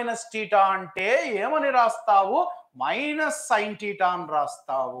 360 మైనస్ θ అంటే ఏమని రాస్తావు? మైనస్ సైన్ θ అని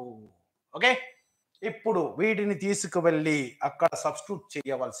రాస్తావు. ఓకే ఇప్పుడు వీటిని తీసుకువెళ్ళి అక్కడ సబ్స్టిట్యూట్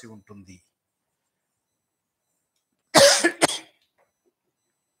చేయవలసి ఉంటుంది.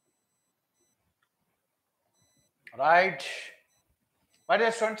 రైట్ రైట్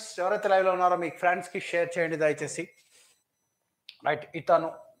స్టూడెంట్స్, ఎవరైతే లైవ్ లో ఉన్నారో మీ ఫ్రెండ్స్ కి షేర్ చేయండి దయచేసి. రైట్, ఇతను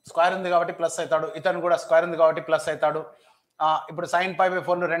స్క్వేర్ ఉంది కాబట్టి ప్లస్ అవుతాడు, ఇతను కూడా స్క్వేర్ ఉంది కాబట్టి ప్లస్ అవుతాడు. ఇప్పుడు సైన్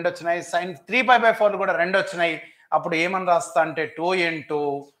π/4 2 వచ్చినాయి, సైన్ 3π/4 కూడా 2 వచ్చినాయి. అప్పుడు ఏమని రాస్తా అంటే 2 into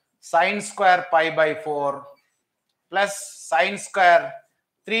sine square π/4 plus sine square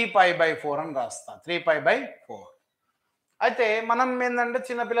 3π/4 అని రాస్తా. 3π/4. అయితే మనం ఏంటంటే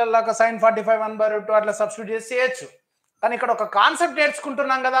చిన్నపిల్లలాగా సైన్ 45 1/2 అట్లా సబ్స్టిట్యూట్ చేసి చేయొచ్చు. కానీ ఇక్కడ ఒక కాన్సెప్ట్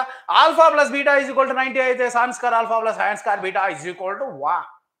నేర్చుకుంటున్నాం కదా, alpha plus beta is equal to 90 అయితే sine square alpha plus sine square beta is equal to 1.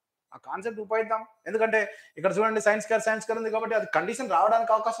 ఆ కాన్సెప్ట్ ఉపయోగిద్దాం. ఎందుకంటే ఇక్కడ చూడండి సైన్ స్క్వేర్ ఉంది కాబట్టి అది కండిషన్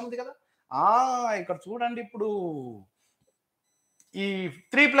రావడానికి అవకాశం ఉంది కదా. ఇక్కడ చూడండి, ఇప్పుడు ఈ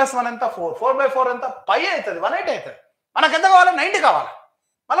 3 + 1 ఎంత? 4. 4/4 ఎంత? π అవుతుంది, 180 అవుతుంది. మనకు ఎంత కావాలి? 90 కావాలి.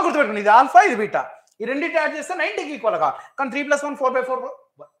 మళ్ళీ గుర్తుపెట్టుకోండి, ఇది ఆల్ఫా ఇది బీటా, ఈ రెండింటి యాడ్ చేస్తే 90కి ఈక్వల్ కావాలి. కానీ 3 + 1 4/4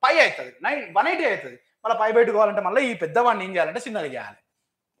 π అవుతుంది, 180 అవుతుంది. మళ్ళీ π/2 కావాలంటే మళ్ళీ ఈ పెద్దవాడిని ఏం చేయాలంటే చిన్నది చేయాలి.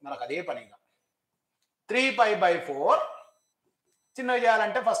 మనకు అదే పనిగా 3π/4 చిన్నది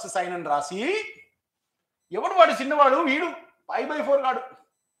చేయాలంటే ఫస్ట్ సైన్ అని రాసి, ఎవడు వాడు చిన్నవాడు? వీడు π/4 కాడు.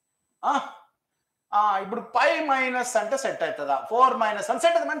 ఇప్పుడు π మైనస్ అంటే సెట్ అవుతుందా? 4 - 1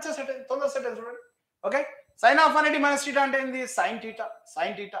 సెట్ అవుతుంది, మంచిగా సెట్ అవుతుంది, తొందరగా సెట్ అవుతుంది. చూడండి. ఓకే సైన్ ఆఫ్ 180 మైనస్ θ అంటే ఏంది? సైన్ θ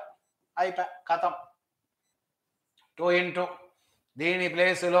అయిపోయా కథం. 2 ఇంటూ దీని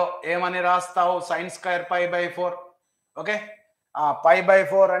ప్లేస్లో ఏమని రాస్తావు? Sine square π/4. ఓకే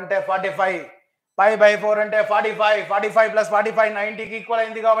π/4 అంటే 45, π/4 అంటే 45, 45 + 45 90కి ఈక్వల్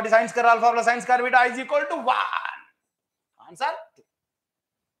అయింది. కాబట్టి sine square alpha plus sine square beta is equal to 1. Answer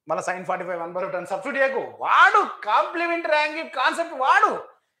మళ్ళీ సైన్ 45 1/2 సబ్స్టిట్యూట్ చేయకు, వాడు కాంప్లిమెంటరీ యాంగిల్ కాన్సెప్ట్ వాడు.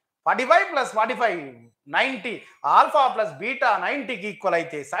 45 + 45 90, ఆల్ఫా ప్లస్ బీటా 90కి ఈక్వల్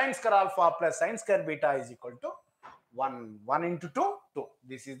అయితే sine square alpha plus sine square beta is equal to 1. 1 × 2 2.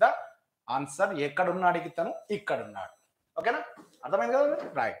 This is the answer. ఎక్కడున్నాడు? ఇతను ఇక్కడ ఉన్నాడు. ఓకేనా? అర్థమైంది కదా?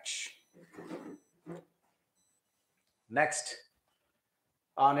 రైట్. నెక్స్ట్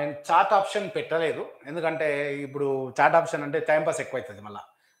నేను చాట్ ఆప్షన్ పెట్టలేదు, ఎందుకంటే ఇప్పుడు చాట్ ఆప్షన్ అంటే టైంపాస్ ఎక్కువ అవుతుంది. మళ్ళీ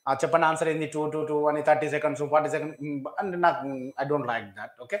చెప్పండి ఆన్సర్ ఏంది 2 2 2 అని 30 సెకండ్స్ 40 సెకండ్స్ అంటే నాకు I don't like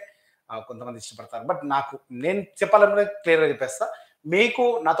that. Okay కొంతమంది ఇష్టపడతారు, బట్ నేను చెప్పాలనుకుంటే క్లియర్గా చెప్పేస్తా. మీకు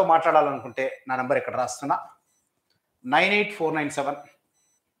నాతో మాట్లాడాలనుకుంటే నా నెంబర్ ఇక్కడ రాస్తున్నా, 98497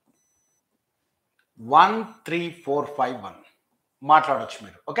 13451 మాట్లాడవచ్చు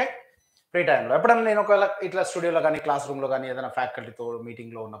మీరు. ఓకే ఫ్రీ టైంలో ఎప్పుడన్నా నేను ఒకవేళ ఇట్లా స్టూడియోలో కానీ క్లాస్ రూమ్లో కానీ ఏదైనా ఫ్యాకల్టీతో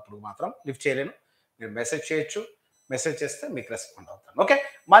మీటింగ్లో ఉన్నప్పుడు మాత్రం లిఫ్ట్ చేయలేను. మీరు మెసేజ్ చేయొచ్చు. మెసేజ్ చేస్తే మీకు రెస్పాండ్ అవుతాను. ఓకే,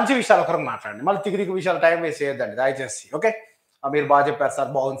 మంచి విషయాలు ఒకరికి మాట్లాడండి. మళ్ళీ తిరిగి విషయాలు టైం వేస్ట్ చేయొద్దండి దయచేసి. ఓకే, మీరు బాగా చెప్పారు సార్,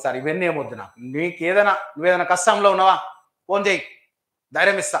 బాగుంది సార్, ఇవన్నీ ఏమొద్దు నాకు. నీకు ఏదైనా నువ్వేదైనా కష్టంలో ఉన్నావా ఫోన్ చేయి,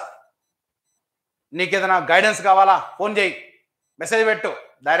 ధైర్యం ఇస్తా. నీకేదైనా గైడెన్స్ కావాలా ఫోన్ చేయి, మెసేజ్ పెట్టు,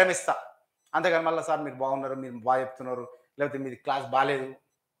 ధైర్యం ఇస్తా. అంతేగాని మళ్ళీ సార్ మీరు బాగున్నారు, మీరు బాగా చెప్తున్నారు, లేకపోతే మీది క్లాస్ బాగాలేదు,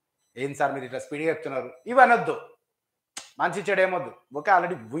 ఏం సార్ మీరు ఇట్లా స్పీడ్గా చెప్తున్నారు, ఇవి అనొద్దు. మంచి చెడు ఏమొద్దు. Okay,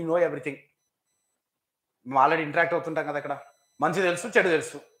 already we know everything. మేము ఆల్రెడీ ఇంటరాక్ట్ అవుతుంటాం కదా ఇక్కడ. మంచి తెలుసు, చెడు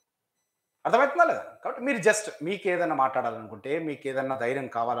తెలుసు, అర్థమవుతుందా లేదా? కాబట్టి మీరు జస్ట్ మీకు ఏదైనా మాట్లాడాలనుకుంటే, మీకు ఏదైనా ధైర్యం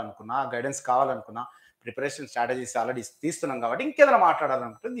కావాలనుకున్నా, గైడెన్స్ కావాలనుకున్నా, ప్రిపరేషన్ స్ట్రాటజీస్ ఆల్రెడీ తీస్తున్నాం కాబట్టి ఇంకేదైనా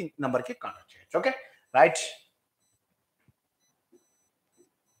మాట్లాడాలనుకుంటే ఈ నెంబర్కి కాంటాక్ట్ చేయొచ్చు. Okay, right.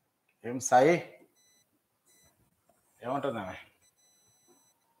 ఏం సాయి ఏమంటుంది?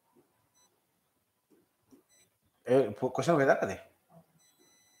 క్వశ్చన్ పోయేదా అది?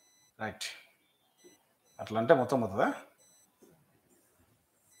 రైట్, అట్లా అంటే మొత్తం అవుతుందా?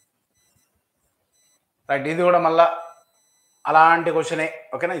 రైట్, ఇది కూడా మళ్ళా అలాంటి క్వశ్చనే.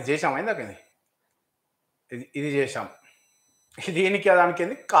 ఓకేనా, ఇది చేసాం అయిందా? ఇది చేసాం. దీనికి దానికి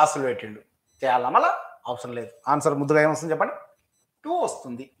కాసులు పెట్టిండు, చేయాలా మళ్ళా? అవసరం లేదు. ఆన్సర్ ముద్దుగా ఏమొస్తుంది చెప్పండి? 2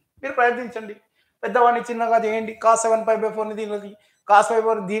 వస్తుంది. మీరు ప్రయత్నించండి. పెద్దవాడిని చిన్నగా చేయండి. cos 7π/4 దీనిలోకి, cos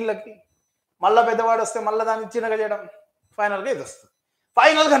 5/4 దీనిలోకి, మళ్ళీ పెద్దవాడు వస్తే మళ్ళీ దాన్ని చిన్నగా చేయడం, ఫైనల్గా ఇది వస్తుంది.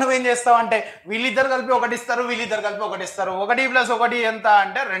 ఫైనల్గా నువ్వేం చేస్తావు అంటే వీళ్ళిద్దరు కలిపి ఒకటి ఇస్తారు, వీళ్ళిద్దరు కలిపి ఒకటి ఇస్తారు, 1+1 ఎంత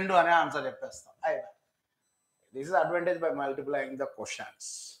అంటే 2 అనే ఆన్సర్ చెప్పేస్తాం. This is advantage by multiplying the questions.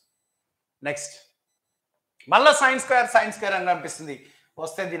 Next మళ్ళీ సైన్స్ స్క్వేర్ అని కనిపిస్తుంది.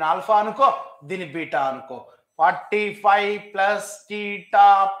 వస్తే దీని ఆల్ఫా అనుకో, దీని బీటా అనుకో. 45 plus theta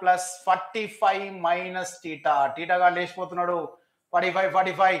plus 45 minus theta. టీటాగా లేచిపోతున్నాడు.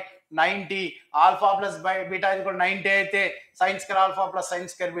 45 90. Alpha plus beta is equal 90 అయితే sine square alpha plus sine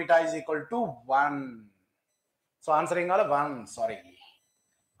square beta is equal to 1. So answer ఏం కావాలి? 1. Sorry,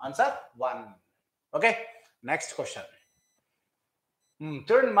 answer 1. Okay, next question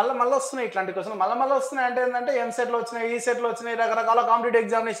చూడండి. మళ్ళీ వస్తున్నాయి ఇట్లాంటి క్వశ్చన్. మళ్ళీ వస్తున్నాయి అంటే ఏంటంటే ఎంసెట్లో వచ్చినాయి, ఈసెట్లో వచ్చినాయి, రకరకాల కాంపిటేటివ్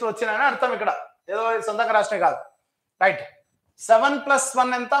ఎగ్జామినేషన్లో వచ్చినాయని అర్థం. ఇక్కడ ఏదో సొంతంగా రాసినే కాదు. రైట్,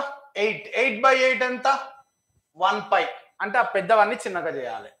 7+1 ఎంత? 8. 8/8 ఎంత? 1π. అంటే ఆ పెద్దవన్నీ చిన్నగా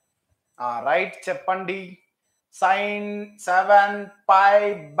చేయాలి. రైట్, చెప్పండి. sin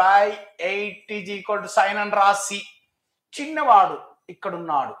 7π/8 is equal to sign అని రాసి చిన్నవాడు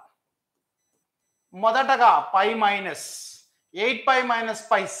ఇక్కడున్నాడు. మొదటగా π మైనస్ 8π మైనస్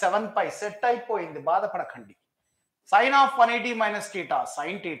π 7π సెట్ అయిపోయింది, బాధపడకండి. Sign of 180 minus theta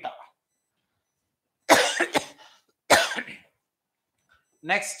sine theta.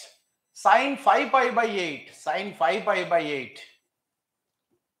 Next sign 5π/8 sign 5π/8.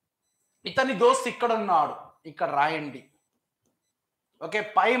 ఇతని దోస్త్ ఇక్కడ ఉన్నాడు, ఇక్కడ రాయండి. ఓకే,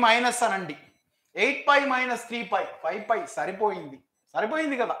 π మైనస్ అనండి. 8π మైనస్ 3π 5π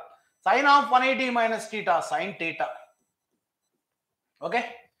సరిపోయింది కదా. Sign of 180 minus theta sine theta. Okay,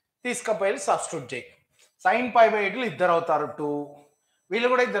 తీసుకపోయి సబ్స్టిట్యూట్ చేయి. సైన్ π/8 ఇద్దరు అవుతారు 2, వీళ్ళు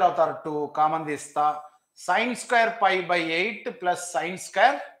కూడా ఇద్దరు అవుతారు 2, కామన్ తీస్తా. Sine square π/8 plus sine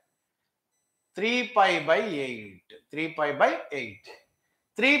square 3π/8 3π/8.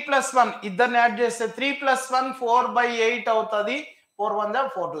 3+1 ఇద్దరిని యాడ్ చేస్తే 3+1 4/8 అవుతుంది. 4 1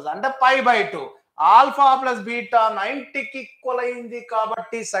 4 2 అంటే π/2. ఆల్ఫా ప్లస్ బీటా 90కి ఈక్వల్ అయింది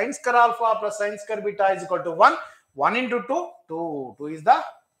కాబట్టి sine square alpha plus sine square beta is equal to 1. 1 into 2 2 is the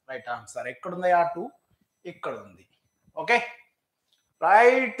right answer. ఎక్కడుంది ఆ 2? ఇక్కడ ఉంది. Okay,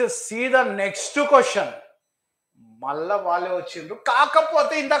 right. See the next question. మళ్ళా వాళ్ళే వచ్చిండ్రు.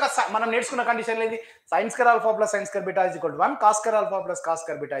 కాకపోతే ఇందాక మనం నేర్చుకున్న కండిషన్ లేదు, sine square alpha plus sine square beta is equal to 1, cos square alpha plus cos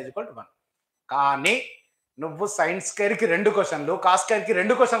square beta is equal to 1. కానీ నువ్వు సైన్ స్క్వేర్ కి 2 క్వశ్చన్లు, కాస్ స్క్వేర్ కి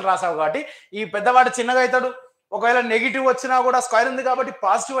 2 క్వశ్చన్లు రాసావు కాబట్టి ఈ పెద్దవాడు చిన్నగా అవుతాడు. ఒకవేళ నెగిటివ్ వచ్చినా కూడా స్క్వేర్ ఉంది కాబట్టి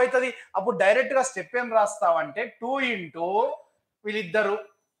పాజిటివ్ అవుతుంది. అప్పుడు డైరెక్ట్ గా స్టెప్ ఏం రాస్తావంటే 2 ఇంటూ వీళ్ళిద్దరు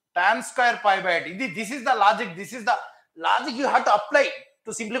tan square π/8. This is the logic. You have to apply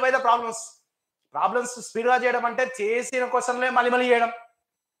to simplify the problems speed గా చేయడం అంటే చేసిన క్వశ్చన్లే మళ్ళీ చేయడం.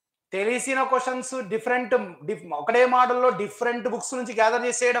 తెలిసిన క్వశ్చన్స్ డిఫరెంట్ ఒకటే మోడల్లో డిఫరెంట్ బుక్స్ నుంచి గ్యాదర్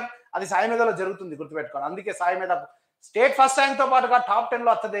చేసేయడం, అది సాయిమేధలో జరుగుతుంది, గుర్తుపెట్టుకోండి. అందుకే సాయిమేధ స్టేట్ ఫస్ట్ ర్యాంక్ తో పాటుగా టాప్ 10 లో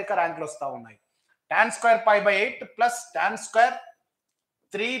అత్యధిక ర్యాంకులు వస్తూ ఉన్నాయి. Tan square π/8 plus tan square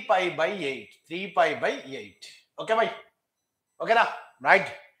 3π/8 3π/8. Okay by, ఓకేనా?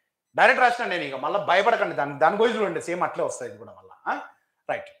 రైట్, డైరెక్ట్ రాసిన నేను. ఇక మళ్ళీ భయపడకండి, దాని గురించి చూడండి, సేమ్ అట్లే వస్తాయి ఇది కూడా మళ్ళీ.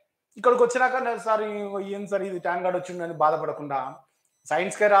 రైట్, ఇక్కడికి వచ్చినాక సార్ ఏం సార్ ఇది టాన్ గార్డ్ వచ్చిందని బాధపడకుండా sine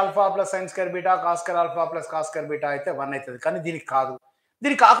square alpha plus sine square beta cos square alpha plus cos square beta అయితే 1 అవుతుంది. కానీ దీనికి కాదు,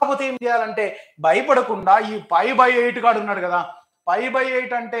 దీని కాకపోతే ఏం చేయాలంటే భయపడకుండా ఈ పై బై 8 కాడు ఉన్నాడు కదా, పై బై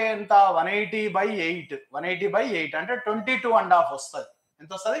 8 అంటే ఎంత, 180/8, 180/8 అంటే 22.5 వస్తుంది.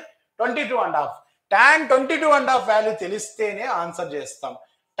 ఎంత వస్తుంది? 22.5. tan 22.5 వాల్యూ తెలిస్తేనే ఆన్సర్ చేస్తాం.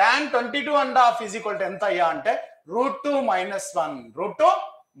 tan 22.5 ఈజ్ ఈక్వల్ టు ఎంత అయ్యా అంటే √2 - 1, √2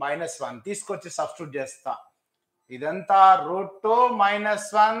 - 1 తీసుకొచ్చి సబ్స్టిట్యూట్ చేస్తా. ఇదంతా √2 -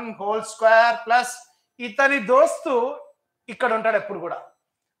 1 హోల్ స్క్వేర్ ప్లస్ ఇతని దోస్తు ఇక్కడ ఉంటాడు ఎప్పుడు కూడా,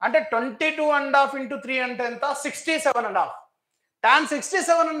 అంటే 22.5 ఇంటూ 3 అంటే ఎంత, 67.5. tan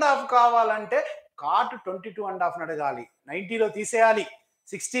 67.5 కావాలంటే కాట్ 22.5 అడగాలి, 90లో తీసేయాలి.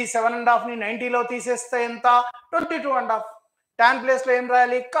 67.5 ని 90లో తీసేస్తే ఎంత, 22.5. tan ప్లేస్ లో ఏం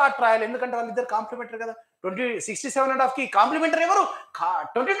రాయాలి, కాట్ రాయాలి, ఎందుకంటే వాళ్ళిద్దరు కాంప్లిమెంటరీ కదా. 67.5 కి కాంప్లిమెంటరీ ఎవరు,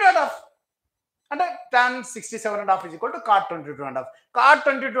 22.5. అంటే tan 67.5 is equal to cart 22.5. Cot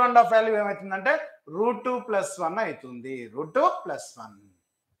 22.5 value ఏమవుతుందంటే √2 + 1 అవుతుంది, √2 + 1.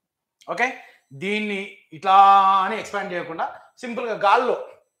 ఓకే, దీన్ని ఇట్లా అని ఎక్స్పాండ్ చేయకుండా సింపుల్ గా గాల్లో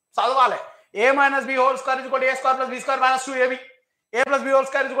చదవాలి. a - b whole square is equal to a square plus b square minus 2ab, a plus b whole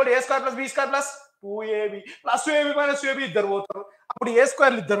square is equal to a square plus b square plus 2ab plus 2ab minus 2ab ఇద్దరు పోతారు. అప్పుడు a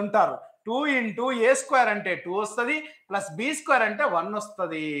స్క్వేర్లు ఇద్దరు ఉంటారు. 2 into a square అంటే 2 వస్తుంది, plus b square అంటే 1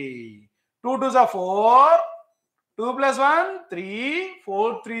 వస్తుంది. 2 2 * 4, 2 + 1 3, 4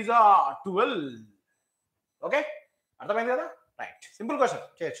 3 = 12. Okay, అర్థమైంది కదా, రైట్. సింపుల్ క్వశ్చన్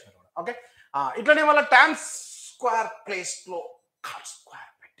చేయొచ్చు. ఓకే, ఇట్లనే వాళ్ళ tan స్క్వేర్ ప్లేస్ లో కాట్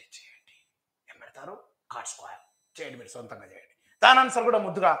స్క్వేర్ పెట్టి చేయండి. ఏం పెడతారు, కాట్ స్క్వేర్ చేయండి, మీరు సొంతంగా చేయండి. దాని ఆన్సర్ కూడా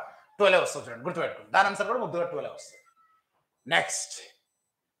ముద్దుగా 12 వస్తుంది, చూడండి గుర్తుపెట్టుకోండి. దాని ఆన్సర్ కూడా ముద్దుగా 12 వస్తుంది. నెక్స్ట్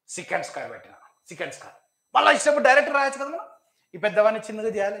సెకండ్ స్క్వేర్ పెట్టిన, సెకండ్ స్క్వేర్ మళ్ళీ ఇష్టపడి డైరెక్ట్ రాయొచ్చు కదా మనం. ఈ పెద్దవాడిని చిన్నగా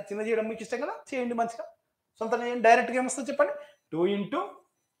చేయాలి, చిన్న చేయడం మీకు ఇష్టం కదా, చేయండి మంచిగా సొంతంగా చేయండి. డైరెక్ట్గా ఏమొస్తుంది చెప్పండి, 2 into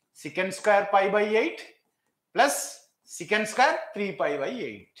second square π/8 plus second square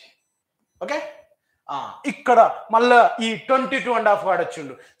 3π/8. Okay, ఇక్కడ మళ్ళా ఈ 22.5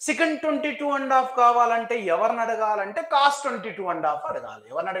 వాడొచ్చిండు. సెకండ్ 22.5 కావాలంటే ఎవరిని అడగాలంటే cos 22.5 అడగాలి.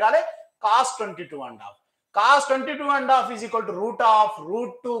 ఎవరిని అడగాలి, cos 22.5. cos 22.5 is equal to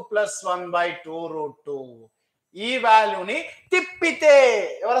 √2 + 1/2 √2. ఈ వాల్యూని తిప్పితే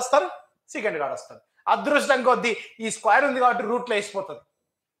ఎవరు వస్తారు, సెకండ్ గాడు వస్తారు. అదృష్టం కొద్దీ ఈ స్క్వేర్ ఉంది కాబట్టి రూట్లో వేసిపోతుంది.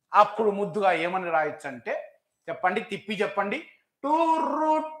 అప్పుడు ముద్దుగా ఏమని రాయొచ్చు అంటే చెప్పండి, తిప్పి చెప్పండి,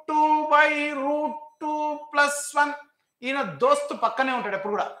 2√2/√2 + 1. ఈయన దోస్తు పక్కనే ఉంటాడు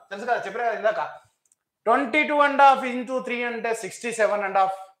ఎప్పుడు కూడా, తెలుసు కదా, చెప్పారు కదా ఇందాక. 22.5 ఇంటూ 3 అంటే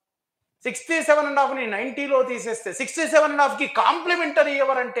 67.5. 67.5 ని 90లో తీసేస్తే 67.5 కి కాంప్లిమెంటరీ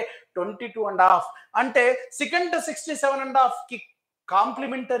ఎవరంటే 22.5. అంటే సెకండ్ 67.5 కి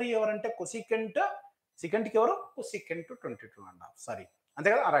కాంప్లిమెంటరీ ఎవరంటే కొసికెంట్. సెకండ్కి ఎవరు, కొసికెంట్ 22.5. సారీ, అంతే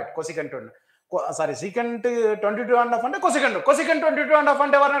కదా, రైట్. కొసికెంట్ సారీ సెకండ్ 22.5 అంటే కొసికెంట్. కొసికెంట్ 22.5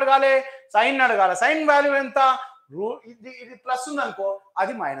 అంటే ఎవరిని అడగాలి, సైన్ అడగాలి. సైన్ వాల్యూ ఎంత, ఇది ప్లస్ ఉంది అనుకో,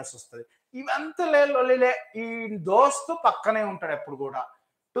 అది మైనస్ వస్తుంది. ఇవంతా లే, ఈ దోస్తు పక్కనే ఉంటాడు ఎప్పుడు కూడా.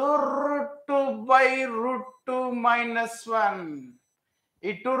 2√2/√2 - 1. ఈ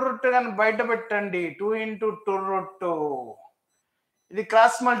 2√2 కానీ బయట పెట్టండి, 2 ఇంటూ 2√2. ఇది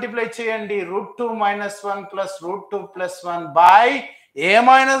క్రాస్ మల్టిప్లై చేయండి, √2 - 1 plus √2 + 1 by a -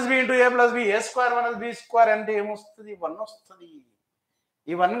 b into a + b, a square minus b square అంటే ఏమొస్తుంది, 1 వస్తుంది. ఈ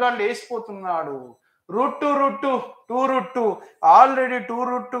 1 గాడు లేచిపోతున్నాడు. √2 ఆల్రెడీ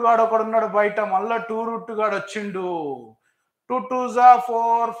 2√2 గాడు ఒకడు ఉన్నాడు బయట, మళ్ళా 2√2 గాడు వచ్చిండు. 2 2 =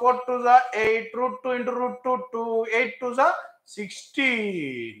 4, 4 2 = 8, √2 ఇంటూ √2 2, 8 2 =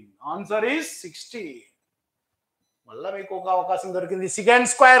 16. Answer is 16. మళ్ళీ మీకు ఒక అవకాశం దొరికింది. సెకండ్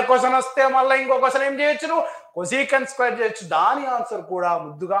స్క్వేర్ క్వశ్చన్ వస్తే మళ్ళీ ఇంకో క్వశ్చన్ ఏం చేయొచ్చు, కొసీకెంట్ స్క్వేర్ చేయొచ్చు. దాని ఆన్సర్ కూడా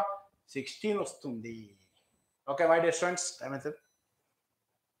ముద్దుగా 16 వస్తుంది. Okay my dear students, time అవుతుంది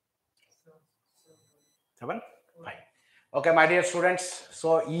 7 5. Okay my dear students, so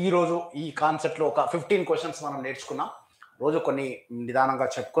ఈ రోజు ఈ కాన్సెప్ట్లో ఒక 15 క్వశ్చన్స్ మనం నేర్చుకున్నాం. రోజు కొన్ని నిదానంగా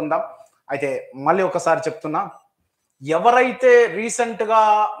చెప్పుకుందాం. అయితే మళ్ళీ ఒకసారి చెప్తున్నా, ఎవరైతే రీసెంట్గా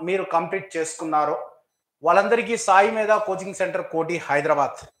మీరు కంప్లీట్ చేసుకున్నారో వాళ్ళందరికీ సాయి మేధా కోచింగ్ సెంటర్ కోటి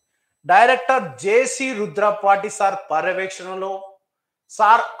హైదరాబాద్ డైరెక్టర్ జేసి రుద్రపాటి సార్ పర్యవేక్షణలో,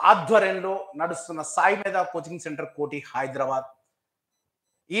 సార్ ఆధ్వర్యంలో నడుస్తున్న సాయి మేధా కోచింగ్ సెంటర్ కోటి హైదరాబాద్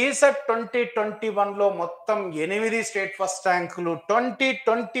ECET 2021లో మొత్తం 8 స్టేట్ ఫస్ట్ ర్యాంకులు,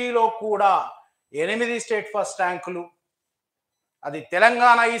 2020లో కూడా 8 స్టేట్ ఫస్ట్ ర్యాంకులు. అది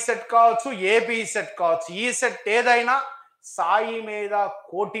తెలంగాణ ECET కావచ్చు, ఏపీ ECET కావచ్చు, ECET ఏదైనా సాయి మేధా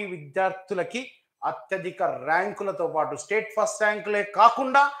కోటి విద్యార్థులకి అత్యధిక ర్యాంకులతో పాటు స్టేట్ ఫస్ట్ ర్యాంకులే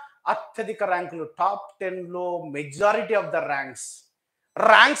కాకుండా అత్యధిక ర్యాంకులు, టాప్ 10లో మెజారిటీ ఆఫ్ ద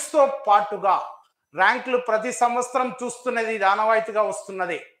ర్యాంక్స్తో పాటుగా ర్యాంకులు ప్రతి సంవత్సరం చూస్తున్నది, ఆనవాయితీగా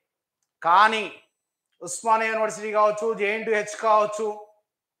వస్తున్నది. కానీ ఉస్మానియా యూనివర్సిటీ కావచ్చు, JNTH కావచ్చు,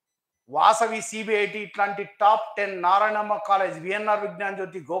 వాసవి CBIT ఇట్లాంటి top 10, Narayanamma college, VNR Vignan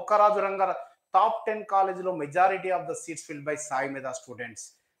జ్యోతి, గోకరాజు రంగారావు టాప్ 10 కాలేజీలో majority of the seats field by Sai మేధా స్టూడెంట్స్.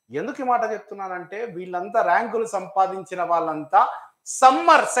 ఎందుకు ఈ మాట చెప్తున్నానంటే వీళ్ళంతా ర్యాంకులు సంపాదించిన వాళ్ళంతా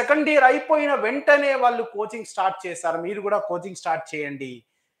సమ్మర్ సెకండ్ ఇయర్ అయిపోయిన వెంటనే వాళ్ళు కోచింగ్ స్టార్ట్ చేశారు. మీరు కూడా కోచింగ్ స్టార్ట్ చేయండి.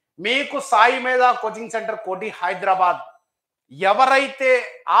 మీకు సాయి మేధా కోచింగ్ సెంటర్ కోటి హైదరాబాద్. ఎవరైతే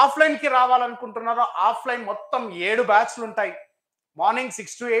ఆఫ్లైన్కి రావాలనుకుంటున్నారో ఆఫ్లైన్ మొత్తం 7 బ్యాచ్లు ఉంటాయి. Morning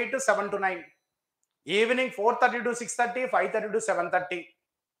 6 to 8, 7 to 9, evening 4:30 to 6:30, 5:30 to 7:30.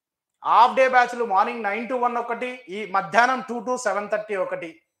 Half day బ్యాచ్లు మార్నింగ్ 9 to 1 ఒకటి, ఈ మధ్యాహ్నం 2 to 7:30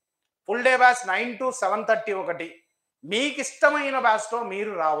 ఒకటి, ఫుల్ డే బ్యాచ్ 9 to 7:30 ఒకటి. మీకు ఇష్టమైన బ్యాచ్లో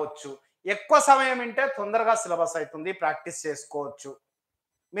మీరు రావచ్చు. ఎక్కువ సమయం ఉంటే తొందరగా సిలబస్ అవుతుంది, ప్రాక్టీస్ చేసుకోవచ్చు.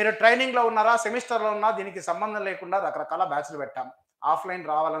 మీరు ట్రైనింగ్లో ఉన్నారా, సెమిస్టర్లో ఉన్నా, దీనికి సంబంధం లేకుండా రకరకాల బ్యాచ్లు పెట్టాం. ఆఫ్లైన్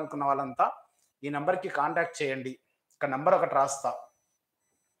రావాలనుకున్న వాళ్ళంతా ఈ నెంబర్కి కాంటాక్ట్ చేయండి. ఇక్కడ నెంబర్ ఒకటి రాస్తా,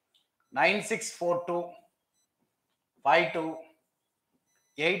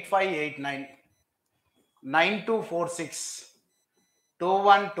 9642528589,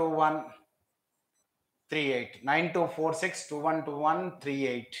 9246212138,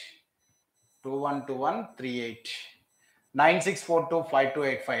 9246212138, 212138,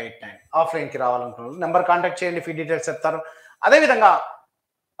 9642528589. ఆఫ్లైన్కి రావాలనుకున్నారు నెంబర్ కాంటాక్ట్ చేయండి, ఫీ డీటెయిల్స్ చెప్తారు. అదేవిధంగా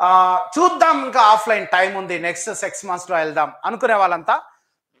చూద్దాం, ఇంకా ఆఫ్లైన్ టైం ఉంది, నెక్స్ట్ 6 monthsలో వెళ్దాం అనుకునే వాళ్ళంతా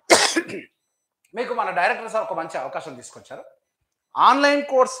మీకు మన డైరెక్టర్ సార్ ఒక మంచి అవకాశం తీసుకొచ్చారు. ఆన్లైన్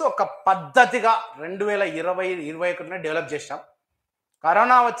కోర్సు ఒక పద్ధతిగా 2020-21 డెవలప్ చేశాం.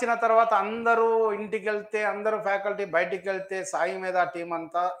 కరోనా వచ్చిన తర్వాత అందరూ ఇంటికి వెళ్తే, అందరూ ఫ్యాకల్టీ బయటికి వెళ్తే, సాయి మేధా టీం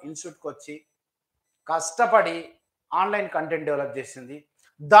అంతా ఇన్స్టిట్యూట్కి వచ్చి కష్టపడి ఆన్లైన్ కంటెంట్ డెవలప్ చేసింది.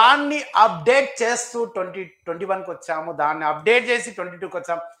 దాన్ని అప్డేట్ చేస్తూ 2021కి వచ్చాము, దాన్ని అప్డేట్ చేసి 22కి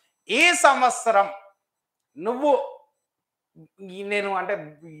వచ్చాము. ఈ సంవత్సరం నువ్వు నేను అంటే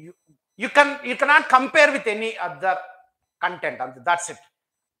you cannot compare with any other content, అంతే, దట్స్ ఇట్.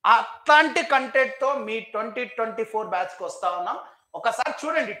 అట్లాంటి కంటెంట్తో మీ 2024 బ్యాచ్కి వస్తా ఉన్నాం. ఒకసారి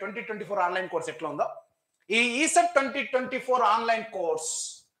చూడండి 2024 ఆన్లైన్ కోర్స్ ఎట్లా ఉందో. ఈ ECET 2024 ఆన్లైన్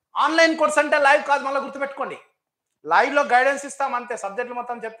కోర్స్ అంటే లైవ్ కాదు, మళ్ళీ గుర్తుపెట్టుకోండి. లైవ్లో గైడెన్స్ ఇస్తాం అంతే, సబ్జెక్టులు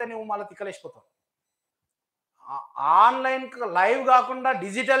మొత్తం చెప్తే నువ్వు మళ్ళీ తిక్కలేసిపోతావు. ఆన్లైన్ లైవ్ కాకుండా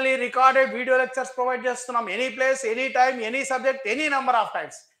digitally recorded video lectures provide చేస్తున్నాం. Any place, any time, any subject, any number of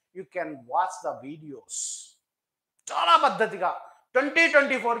times you can watch the videos. చాలా పద్ధతిగా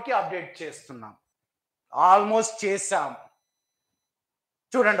 2024కి అప్డేట్ చేస్తున్నాం, ఆల్మోస్ట్ చేసాం.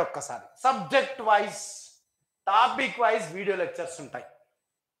 చూడండి ఒక్కసారి. Subject wise, topic wise video lectures ఉంటాయి.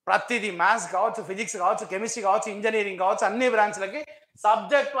 ప్రతిదీ మ్యాథ్స్ కావచ్చు, ఫిజిక్స్ కావచ్చు, కెమిస్ట్రీ కావచ్చు, ఇంజనీరింగ్ కావచ్చు, అన్ని బ్రాంచ్లకి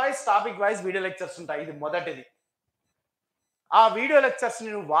subject wise, topic wise video lectures ఉంటాయి. ఇది మొదటిది. ఆ వీడియో లెక్చర్స్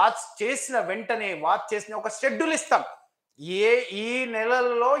నేను వాచ్ చేసిన వెంటనే ఒక షెడ్యూల్ ఇస్తాం. ఈ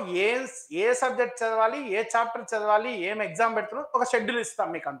నెలల్లో ఏ సబ్జెక్ట్ చదవాలి, ఏ చాప్టర్ చదవాలి, ఏం ఎగ్జామ్ పెడుతున్నారో ఒక షెడ్యూల్ ఇస్తాం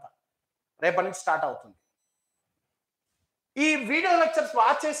మీకు అంతా. రేపటి నుంచి స్టార్ట్ అవుతుంది. ఈ వీడియో లెక్చర్స్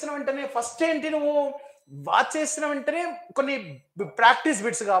వాచ్ చేసిన వెంటనే ఫస్ట్ ఏంటి, నువ్వు వాచ్ చేసిన వెంటనే కొన్ని ప్రాక్టీస్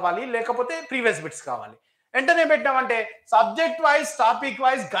బిట్స్ కావాలి, లేకపోతే ప్రీవియస్ బిట్స్ కావాలి. వెంటనే పెట్టామంటే subject wise, topic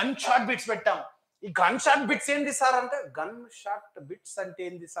wise gun shot bits పెట్టాం. ఈ గన్ షాట్ బిట్స్ ఏంది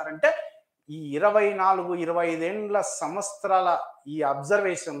సార్ అంటే, ఈ 24-25 సంవత్సరాల ఈ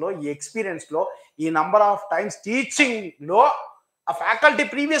అబ్జర్వేషన్ లో, ఈ ఎక్స్పీరియన్స్ లో, ఈ నంబర్ ఆఫ్ టైమ్స్ టీచింగ్ లో ఆ ఫ్యాకల్టీ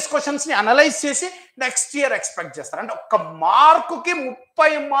ప్రీవియస్ క్వశ్చన్స్ ని అనలైజ్ చేసి నెక్స్ట్ ఇయర్ ఎక్స్పెక్ట్ చేస్తారు. అంటే ఒక్క మార్కుకి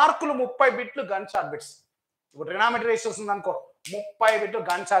 30 మార్కులు, 30 బిట్లు గన్ షాట్ బిట్స్. ఇప్పుడు ట్రిగోనోమెట్రీ రేషియోస్ ఉందనుకో, 30 బిట్లు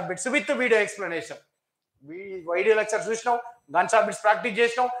gun shot bits with video explanation. Video lecture చూసినావు, గన్ షాట్ బిట్స్ ప్రాక్టీస్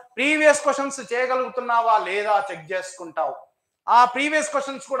చేసినావు, ప్రీవియస్ క్వశ్చన్స్ చేయగలుగుతున్నావా లేదా చెక్ చేసుకుంటావు. ఆ ప్రీవియస్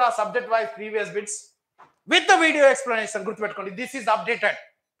క్వశ్చన్స్ కూడా subject wise previous bits with video explanation. గుర్తుపెట్టుకోండి, దిస్ ఈజ్ అప్డేటెడ్.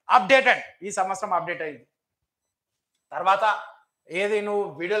 ఈ సంవత్సరం అప్డేట్ అయింది. తర్వాత ఏది, నువ్వు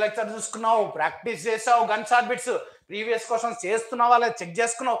వీడియో లెక్చర్ చూసుకున్నావు, ప్రాక్టీస్ చేసావు, gun shot bits, previous questions చేస్తున్నావా లేదా చెక్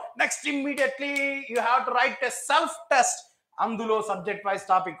చేసుకున్నావు. Next immediately you have to right a self test. అందులో subject wise,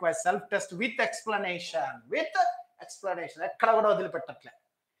 topic wise self test with explanation. ఎక్కడ కూడా వదిలిపెట్టట్లే.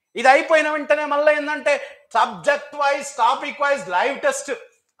 ఇది అయిపోయిన వెంటనే మళ్ళీ ఏంటంటే subject wise, topic wise live test.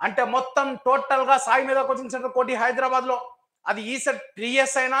 అంటే మొత్తం టోటల్ గా సాయి మేధా కోచింగ్ సెంటర్ కోటి హైదరాబాద్ లో, అది ECET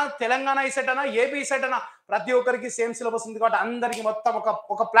 3S అయినా, తెలంగాణ ECET అయినా, ఏపీ ECET అయినా, ప్రతి ఒక్కరికి సేమ్ సిలబస్ ఉంది కాబట్టి అందరికి మొత్తం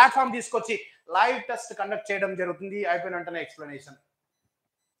ఒక ప్లాట్ఫామ్ తీసుకొచ్చి లైవ్ టెస్ట్ కండక్ట్ చేయడం జరుగుతుంది. అయిపోయిన వెంటనే ఎక్స్ప్లెనేషన్.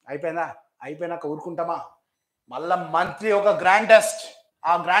 అయిపోయినాక ఊరుకుంటామా? మళ్ళా మంత్లీ ఒక గ్రాండ్ టెస్ట్,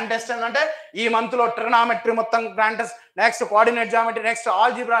 ఆ గ్రాండ్ టెస్ట్ ఏంటంటే ఈ మంత్ లో ట్రిగోనోమెట్రీ మొత్తం grand test, next coordinate geometry, next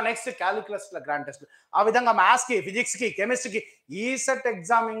algebra, next calculus grand test. ఆ విధంగా మ్యాథ్స్ కి, ఫిజిక్స్ కి, కెమిస్ట్రీకి ఈ సెట్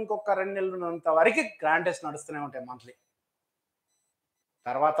ఎగ్జామ్ ఇంకొక 2 నెలలు ఉన్నంత వరకు గ్రాండ్ టెస్ట్ నడుస్తూనే ఉంటాయి మంత్లీ.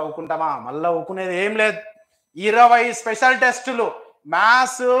 తర్వాత ఊకుంటామా? మళ్ళీ ఊకునేది ఏం లేదు. 20 స్పెషల్ టెస్టులు,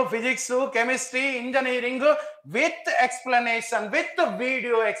 maths, physics, chemistry, engineering with explanation, with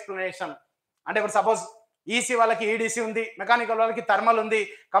video explanation. అంటే ఇప్పుడు సపోజ్ ఈసీ వాళ్ళకి ఈడీసీ ఉంది, మెకానికల్ వాళ్ళకి థర్మల్ ఉంది,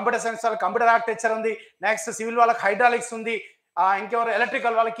 కంప్యూటర్ సైన్స్ వాళ్ళకి కంప్యూటర్ ఆర్కిటెక్చర్ ఉంది, నెక్స్ట్ సివిల్ వాళ్ళకి హైడ్రాలిక్స్ ఉంది, ఇంకెవరు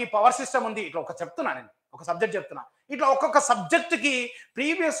ఎలక్ట్రికల్ వాళ్ళకి పవర్ సిస్టమ్ ఉంది. ఇట్లా ఒక చెప్తున్నా, నేను ఒక సబ్జెక్ట్ చెప్తున్నా. ఇట్లా ఒక్కొక్క సబ్జెక్ట్ కి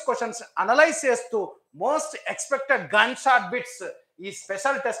ప్రీవియస్ క్వశ్చన్స్ అనలైజ్ చేస్తూ most expected gun shot bits ఈ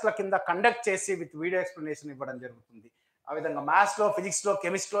స్పెషల్ టెస్ట్ల కింద కండక్ట్ చేసి విత్ వీడియో ఎక్స్ప్లెనేషన్ ఇవ్వడం జరుగుతుంది. ఆ విధంగా మ్యాథ్స్ లో, ఫిజిక్స్ లో,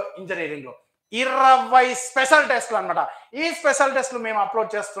 కెమిస్ట్రీలో, ఇంజనీరింగ్ లో 20 స్పెషల్ టెస్ట్లు అనమాట. ఈ స్పెషల్ టెస్ట్లు మేము అప్లోడ్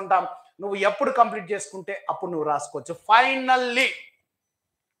చేస్తుంటాం. నువ్వు ఎప్పుడు కంప్లీట్ చేసుకుంటే అప్పుడు నువ్వు రాసుకోవచ్చు. ఫైనల్లీ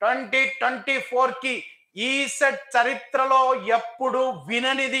 2024 కి ఈ సెట్ చరిత్రలో ఎప్పుడు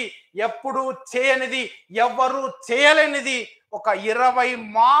విననిది, ఎప్పుడు చేయనిది, ఎవరు చేయలేనిది ఒక 20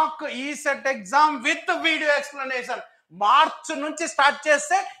 మార్క్ ఈ set exam with video explanation. March నుంచి స్టార్ట్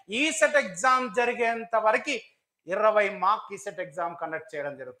చేస్తే ఈ సెట్ ఎగ్జామ్ జరిగేంత వరకు 20 మార్క్ ఈ సెట్ ఎగ్జామ్ కండక్ట్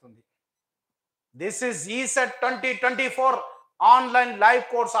చేయడం జరుగుతుంది. This is ECET 2024 online live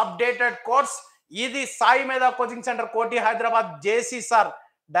course, updated course. ఇది సాయి మేధా కోచింగ్ సెంటర్, కోటి, హైదరాబాద్. జేసీ సార్,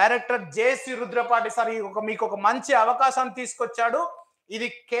 డైరెక్టర్ జేసీ రుద్రపాటి సార్ మీకు ఒక మంచి అవకాశం తీసుకొచ్చాడు. ఇది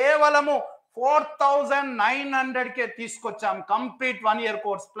కేవలము 4900కే తీసుకొచ్చాం. Complete 1 year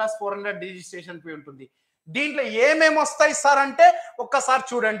course plus 400 registration fee ఉంటుంది. దీంట్లో ఏమేమి వస్తాయి సార్ అంటే ఒక్కసారి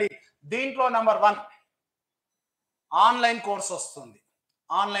చూడండి. దీంట్లో నెంబర్ 1 ఆన్లైన్ కోర్స్ వస్తుంది.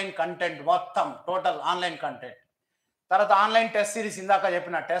 ఆన్లైన్ కంటెంట్ మొత్తం టోటల్ ఆన్లైన్ కంటెంట్. తర్వాత ఆన్లైన్ టెస్ట్ సిరీస్, ఇందాక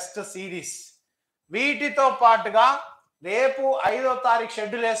చెప్పిన టెస్ట్ సిరీస్. వీటితో పాటుగా రేపు 5వ తారీఖు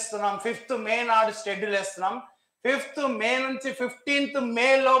షెడ్యూల్ వేస్తున్నాం. 5th మే నాడు షెడ్యూల్ వేస్తున్నాం. 5th మే నుంచి 15th మే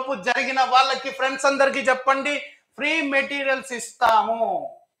లోపు జరిగిన వాళ్ళకి ఫ్రెండ్స్ అందరికి చెప్పండి, ఫ్రీ మెటీరియల్స్ ఇస్తాము.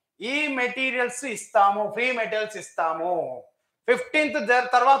 ఈ మెటీరియల్స్ ఇస్తాము, ఫ్రీ మెటీరియల్స్ ఇస్తాము. 15th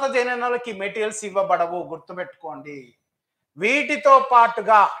తర్వాత జాయిన్ అయిన వాళ్ళకి మెటీరియల్స్ ఇవ్వబడవు, గుర్తుపెట్టుకోండి. వీటితో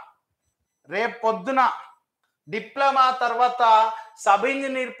పాటుగా రేపు పొద్దున డిప్లొమా తర్వాత సబ్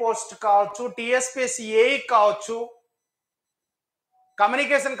ఇంజనీర్ పోస్ట్ కావచ్చు, టిఎస్పిఎస్సి ఏఈ కావచ్చు,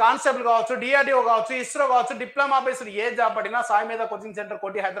 కమ్యూనికేషన్ కానిస్టేబుల్ కావచ్చు, డిఆర్డిఓ కావచ్చు, ఇస్రో కావచ్చు, డిప్లొమా బేస్డ్ ఏ జాబ్ పడినా సాయి మేధా కోచింగ్ సెంటర్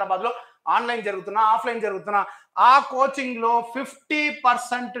కోటి, హైదరాబాద్ లో ఆన్లైన్ జరుగుతున్నా, ఆఫ్లైన్ జరుగుతున్నా, ఆ కోచింగ్ లో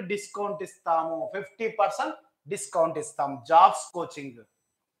 50% డిస్కౌంట్ ఇస్తాము. 50% డిస్కౌంట్ ఇస్తాం. Jobs coaching.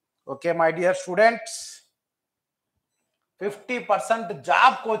 Okay my dear students, 50%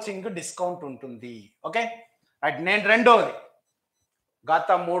 job coaching discount ఉంటుంది. Okay right. నేను రెండోది, గత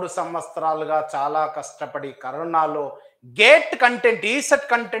 3 సంవత్సరాలుగా చాలా కష్టపడి కరోనాలో గేట్ కంటెంట్, ఈసెట్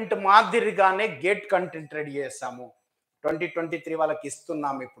కంటెంట్ మాదిరిగానే గేట్ కంటెంట్ రెడీ చేసాము. 2023 వాళ్ళకి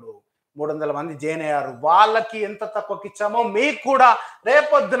ఇస్తున్నాం. ఇప్పుడు 300 మంది జాయిన్ అయ్యారు. వాళ్ళకి ఎంత తక్కువకి ఇచ్చామో మీకు కూడా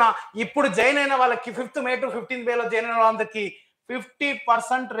రేపొద్దున ఇప్పుడు జాయిన్ అయిన వాళ్ళకి 5th మే టు 15th మేలో జాయిన్ అయిన వాళ్ళందరికీ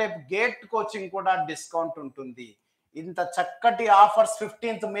 50% రేపు గేట్ కోచింగ్ కూడా డిస్కౌంట్ ఉంటుంది. ఇంత చక్కటి ఆఫర్స్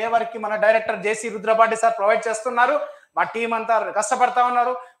 15th మే వరకు మన డైరెక్టర్ జేసీ రుద్రపాటి సార్ ప్రొవైడ్ చేస్తున్నారు. మా టీం అంతా కష్టపడతా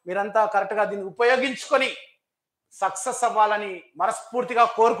ఉన్నారు. మీరంతా కరెక్ట్ గా దీన్ని ఉపయోగించుకొని సక్సెస్ అవ్వాలని మనస్ఫూర్తిగా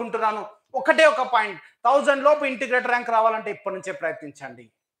కోరుకుంటున్నాను. ఒకటే ఒక పాయింట్, 1000 లోపు ఇంటిగ్రేటర్ ర్యాంక్ రావాలంటే ఇప్పటి నుంచే ప్రయత్నించండి.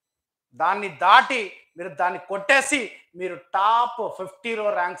 దాన్ని దాటి మీరు దాన్ని కొట్టేసి మీరు టాప్ 50లో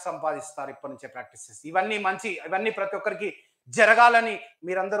ర్యాంక్ సంపాదిస్తారు. ఇప్పటి నుంచే ప్రాక్టీస్ చేసి ఇవన్నీ ప్రతి ఒక్కరికి జరగాలని,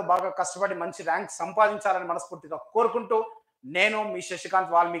 మీరందరూ బాగా కష్టపడి మంచి ర్యాంక్ సంపాదించాలని మనస్ఫూర్తిగా కోరుకుంటూ, నేను మీ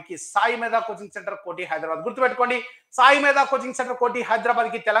శశికాంత్ వాల్మీకి, సాయి మేధా కోచింగ్ సెంటర్ కోటి, హైదరాబాద్. గుర్తుపెట్టుకోండి, సాయి మేధా కోచింగ్ సెంటర్ కోటి, హైదరాబాద్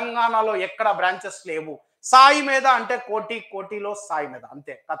కి తెలంగాణలో ఎక్కడ బ్రాంచెస్ లేవు. సాయి మేధా అంటే కోటిలో సాయి మేధా,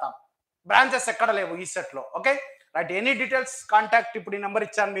 అంతే కథ. బ్రాంచెస్ ఎక్కడ లేవు ఈ సెట్ లో. Okay right. Any details contact, ఇప్పుడు ఈ నెంబర్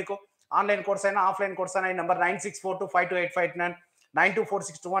ఇచ్చాను మీకు. ఆన్లైన్ కోర్స్ అయినా ఆఫ్లైన్ కోర్స్ అయినా ఈ నెంబర్ 9642528589,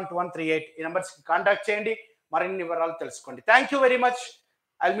 9246212138 ఈ నెంబర్స్ కాంటాక్ట్ చేయండి. మరిన్ని వివరాలు తెలుసుకోండి. Thank you very much.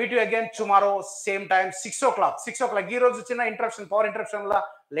 I'll meet you again tomorrow same time 6 o'clock. 6 o'clock. ఈ రోజు చిన్న ఇంటరప్షన్, పవర్ ఇంటరప్షన్ వల్ల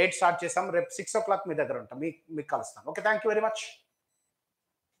లేట్ స్టార్ట్ చేసాం. రేపు 6 o'clock మీ దగ్గర ఉంటాం, మీకు కలుస్తాను. Okay thank you very much.